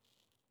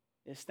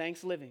 It's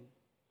Thanks Living.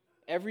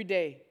 Every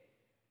day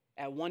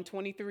at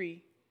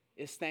 1:23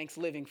 is Thanks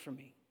Living for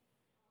me.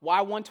 Why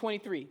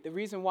 1:23? The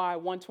reason why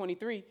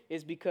 1:23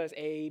 is because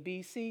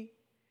ABC,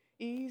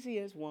 easy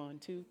as 1,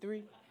 2,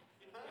 3.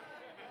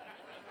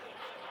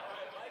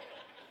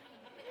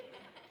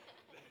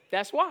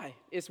 That's why.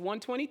 It's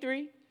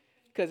 1:23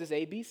 because it's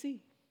ABC.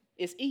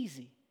 It's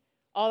easy.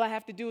 All I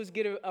have to do is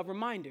get a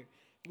reminder.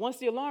 Once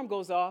the alarm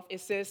goes off, it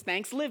says,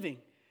 Thanks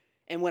Living.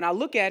 And when I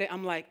look at it,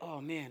 I'm like,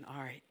 oh, man,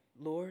 all right,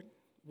 Lord,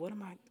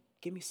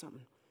 give me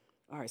something.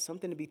 All right,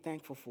 something to be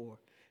thankful for.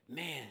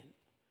 Man,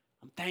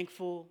 I'm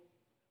thankful.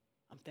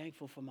 I'm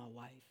thankful for my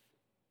wife.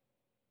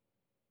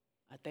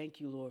 I thank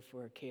you, Lord,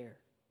 for her care.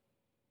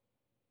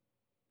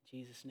 In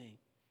Jesus' name.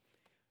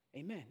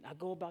 Amen. I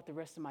go about the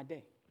rest of my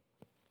day.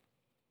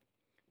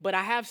 But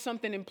I have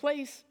something in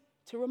place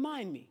to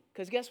remind me.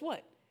 Because guess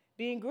what?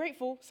 Being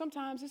grateful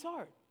sometimes is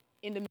hard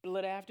in the middle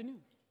of the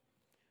afternoon.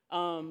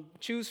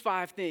 Choose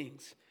 5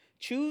 things.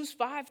 Choose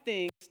 5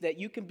 things that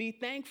you can be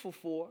thankful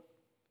for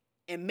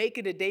and make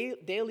it a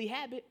daily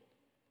habit.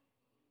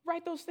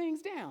 Write those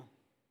things down.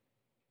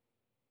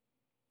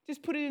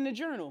 Just put it in a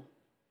journal.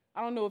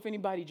 I don't know if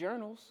anybody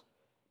journals,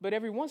 but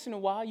every once in a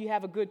while you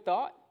have a good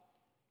thought.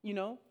 You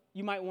know,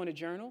 you might want to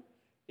journal.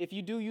 If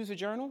you do use a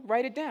journal,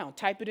 write it down.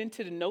 Type it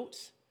into the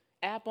notes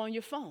app on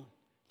your phone.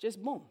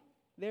 Just boom,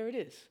 there it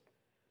is.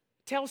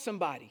 Tell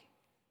somebody.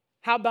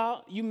 How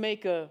about you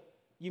make a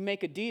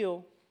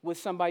deal with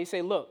somebody?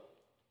 Say, look,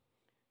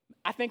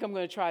 I think I'm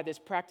going to try this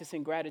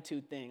practicing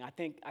gratitude thing. I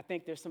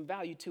think there's some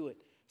value to it.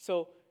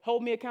 So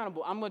hold me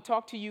accountable. I'm going to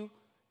talk to you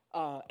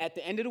at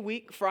the end of the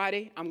week,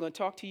 Friday. I'm going to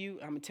talk to you.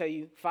 I'm going to tell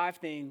you 5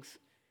 things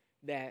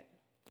that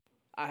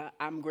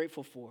I'm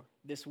grateful for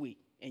this week,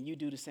 and you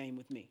do the same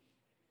with me.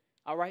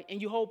 All right?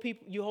 And you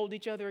hold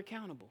each other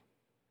accountable.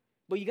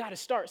 But you got to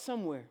start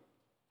somewhere.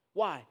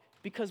 Why?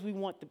 Because we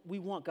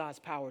want God's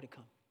power to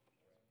come.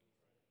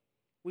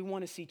 We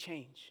want to see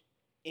change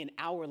in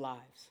our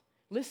lives.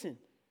 Listen,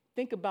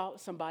 think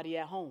about somebody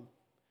at home.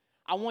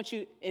 I want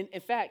you, in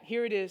fact,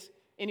 here it is.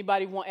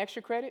 Anybody want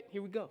extra credit?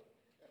 Here we go.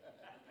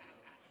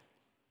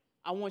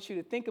 I want you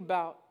to think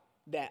about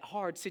that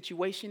hard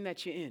situation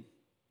that you're in.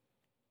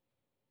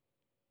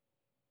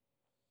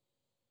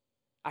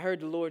 I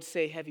heard the Lord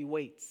say heavy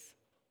weights.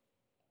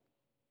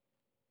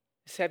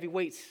 It's heavy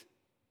weights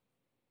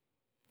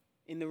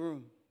in the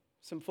room.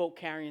 Some folk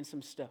carrying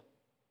some stuff.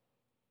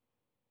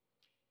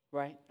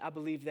 Right? I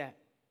believe that.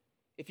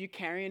 If you're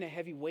carrying a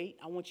heavy weight,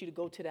 I want you to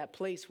go to that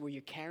place where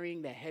you're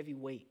carrying that heavy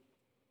weight,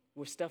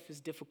 where stuff is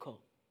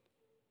difficult.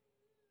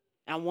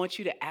 And I want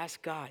you to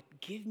ask God,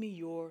 give me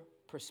your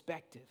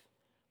perspective.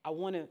 I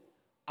want to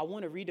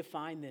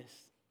redefine this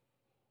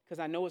because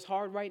I know it's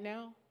hard right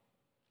now,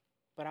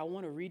 but I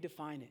want to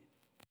redefine it.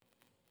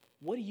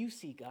 What do you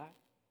see, God?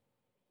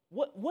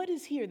 What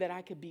is here that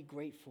I could be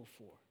grateful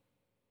for?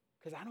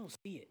 Because I don't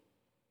see it,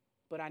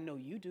 but I know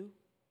you do.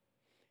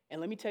 And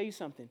let me tell you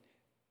something.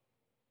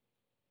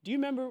 Do you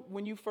remember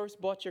when you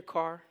first bought your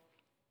car?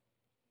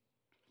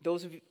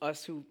 Those of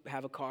us who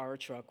have a car or a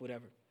truck,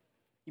 whatever.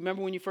 You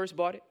remember when you first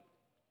bought it?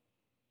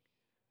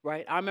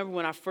 Right? I remember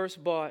when I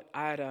first bought,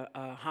 I had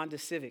a Honda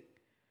Civic.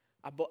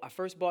 I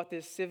first bought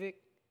this Civic.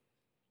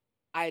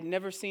 I had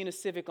never seen a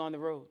Civic on the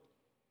road.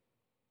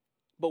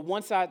 But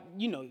once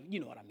you know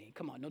what I mean.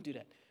 Come on, don't do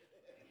that.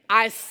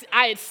 I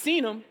had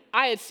seen them,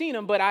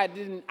 but I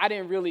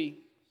didn't really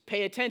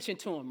pay attention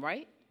to them,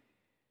 right?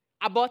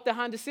 I bought the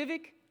Honda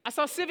Civic. I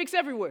saw Civics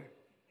everywhere.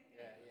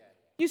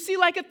 You see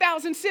like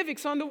 1,000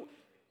 Civics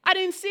I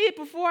didn't see it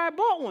before I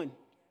bought one.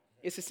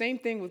 It's the same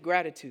thing with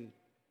gratitude.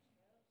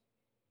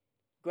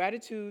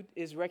 Gratitude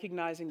is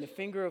recognizing the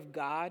finger of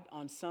God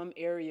on some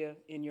area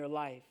in your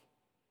life.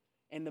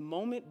 And the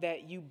moment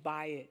that you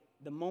buy it,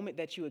 the moment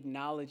that you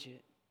acknowledge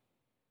it,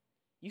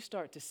 you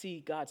start to see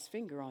God's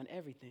finger on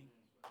everything.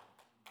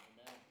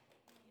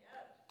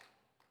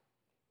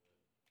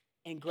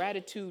 And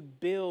gratitude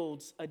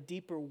builds a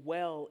deeper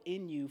well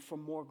in you for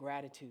more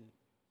gratitude.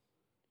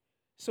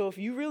 So if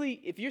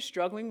you're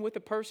struggling with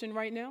a person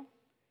right now,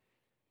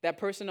 that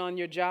person on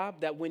your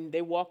job, that when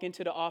they walk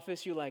into the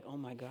office, you're like, oh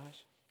my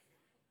gosh,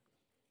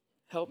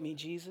 help me,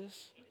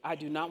 Jesus. I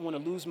do not want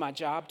to lose my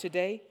job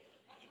today.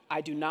 I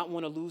do not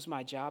want to lose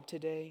my job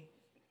today.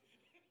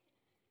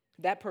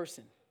 That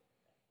person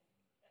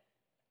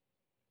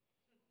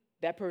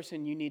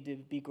you need to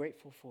be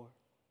grateful for.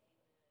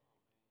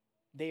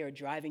 They are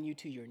driving you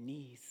to your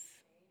knees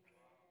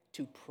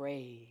to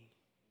pray.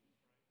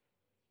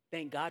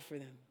 Thank God for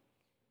them.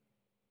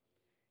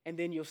 And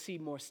then you'll see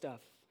more stuff.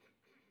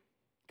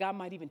 God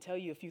might even tell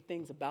you a few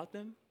things about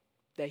them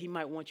that he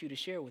might want you to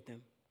share with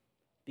them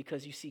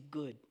because you see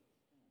good.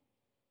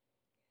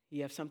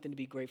 You have something to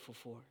be grateful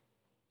for.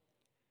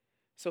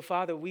 So,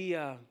 Father,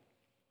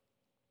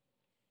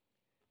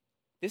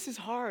 this is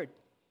hard.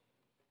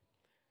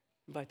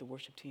 Invite the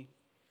worship team.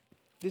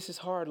 This is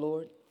hard,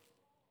 Lord.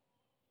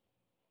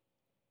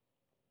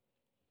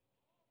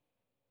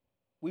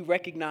 We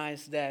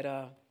recognize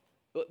that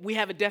we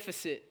have a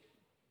deficit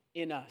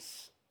in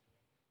us.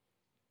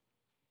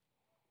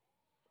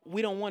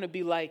 We don't want to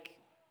be like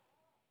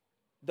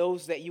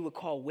those that you would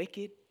call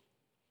wicked.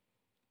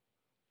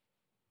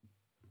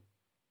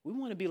 We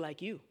want to be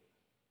like you.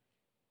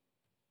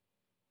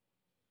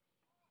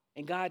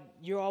 And God,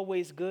 you're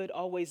always good,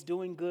 always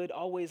doing good,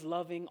 always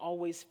loving,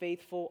 always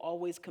faithful,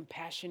 always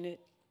compassionate.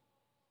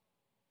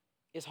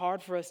 It's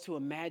hard for us to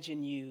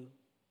imagine you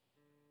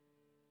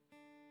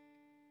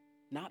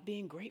not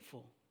being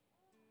grateful.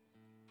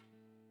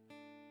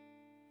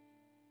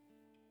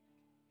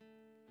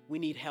 We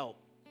need help.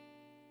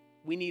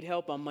 We need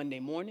help on Monday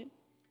morning.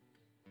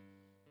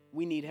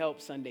 We need help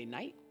Sunday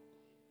night.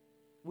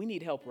 We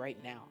need help right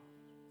now.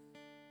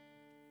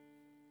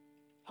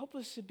 Help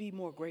us to be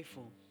more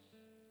grateful.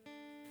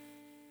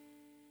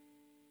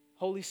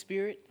 Holy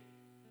Spirit,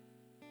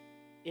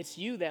 it's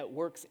you that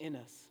works in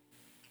us,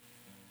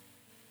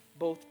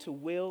 both to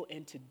will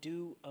and to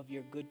do of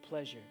your good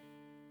pleasure.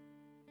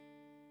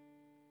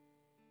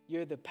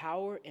 You're the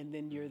power, and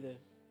then you're the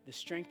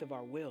strength of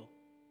our will.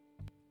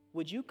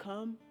 Would you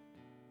come?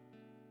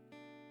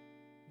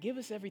 Give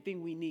us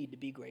everything we need to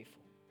be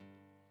grateful.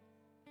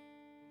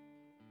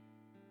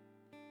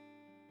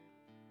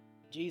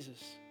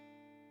 Jesus,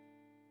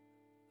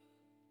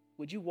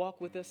 would you walk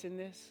with us in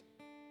this?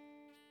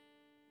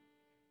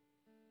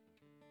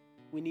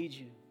 We need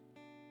you.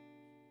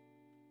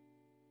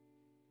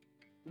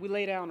 We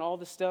lay down all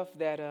the stuff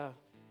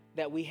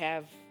that we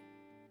have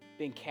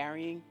been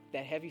carrying,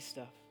 that heavy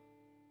stuff.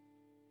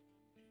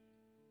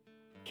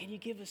 Can you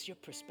give us your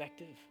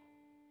perspective?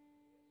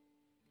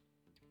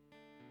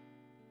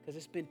 Because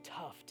it's been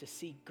tough to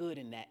see good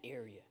in that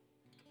area.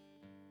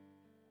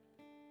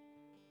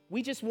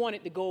 We just want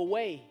it to go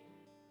away.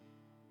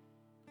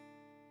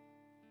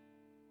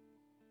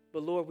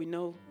 But Lord, we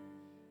know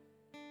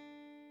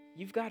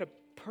you've got a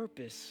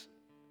purpose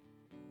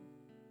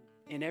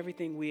in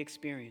everything we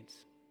experience.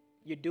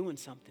 You're doing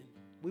something.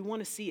 We want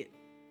to see it.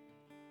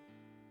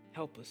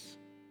 Help us.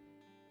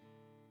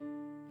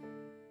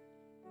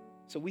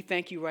 So we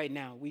thank you right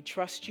now. We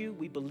trust you,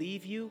 we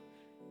believe you,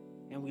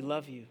 and we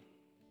love you.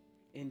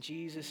 In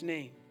Jesus'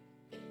 name,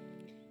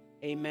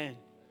 amen.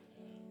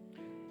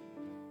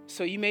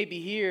 So you may be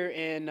here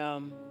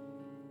and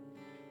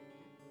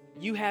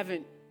you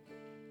haven't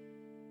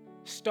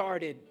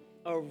started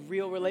a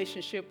real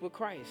relationship with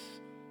Christ.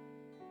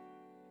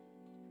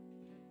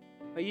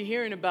 Are you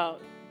hearing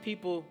about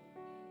people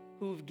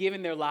who've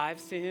given their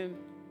lives to him?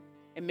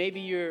 And maybe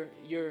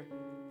you're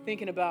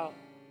thinking about,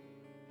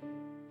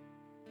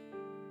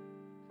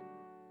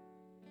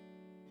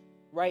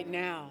 right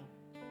now,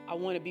 I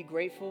want to be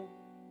grateful.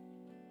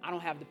 I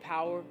don't have the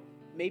power.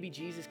 Maybe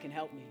Jesus can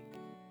help me.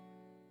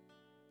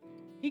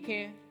 He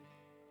can.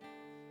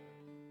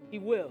 He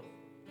will.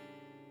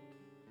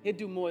 He'll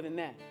do more than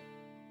that.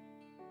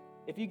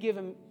 If you give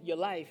him your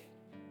life,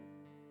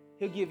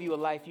 he'll give you a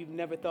life you've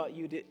never thought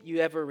you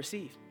ever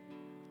received.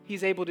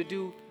 He's able to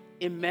do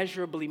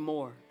immeasurably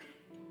more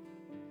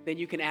than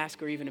you can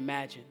ask or even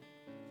imagine.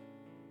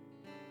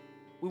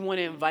 We want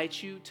to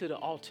invite you to the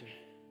altar.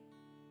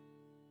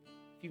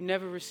 If you've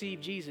never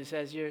received Jesus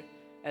as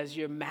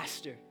your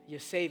master, your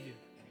savior,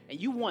 and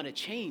you want to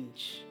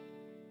change,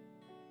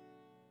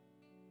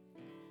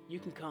 you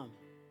can come.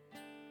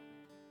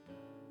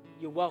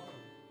 You're welcome.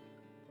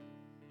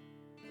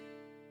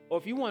 Or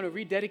if you want to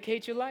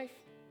rededicate your life,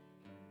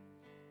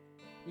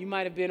 you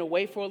might have been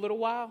away for a little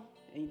while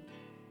and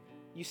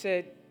you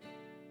said,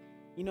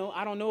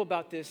 I don't know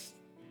about this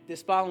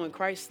following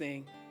Christ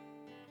thing.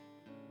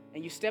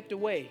 And you stepped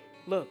away.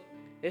 Look,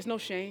 there's no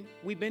shame.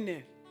 We've been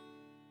there.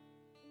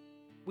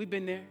 We've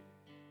been there.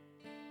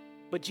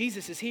 But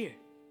Jesus is here.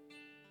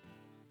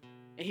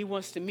 And he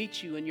wants to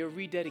meet you in your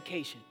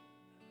rededication.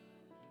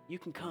 You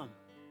can come.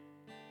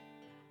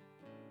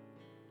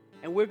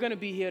 And we're going to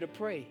be here to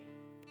pray.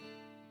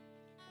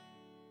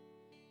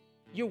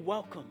 You're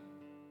welcome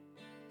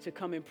to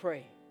come and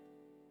pray.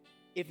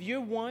 If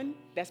you're one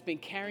that's been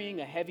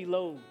carrying a heavy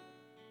load,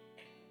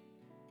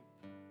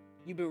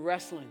 you've been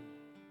wrestling,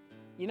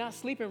 you're not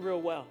sleeping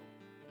real well,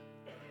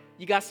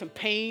 you got some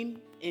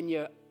pain in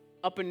your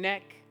upper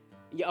neck,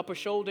 your upper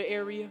shoulder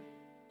area,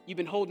 you've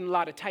been holding a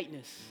lot of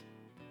tightness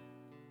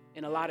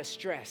and a lot of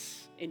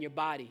stress in your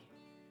body.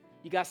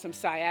 You got some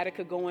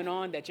sciatica going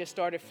on that just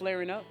started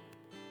flaring up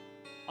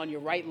on your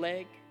right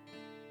leg,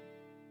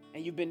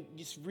 and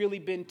it's really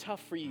been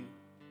tough for you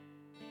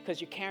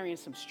because you're carrying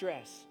some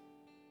stress.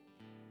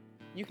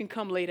 You can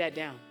come lay that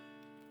down.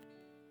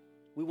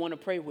 We want to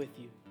pray with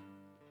you.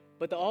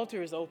 But the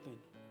altar is open.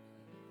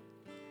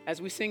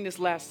 As we sing this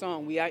last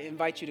song, I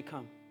invite you to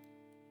come.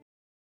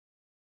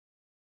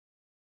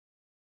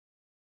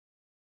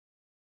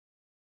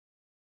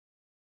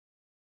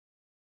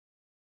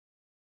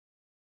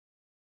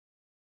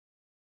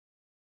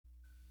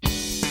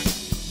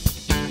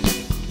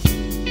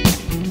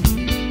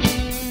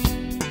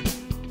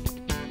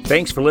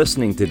 Thanks for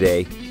listening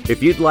today.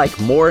 If you'd like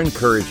more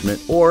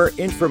encouragement or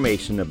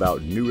information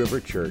about New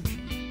River Church,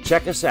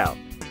 check us out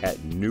at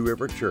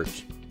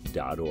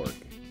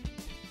newriverchurch.org.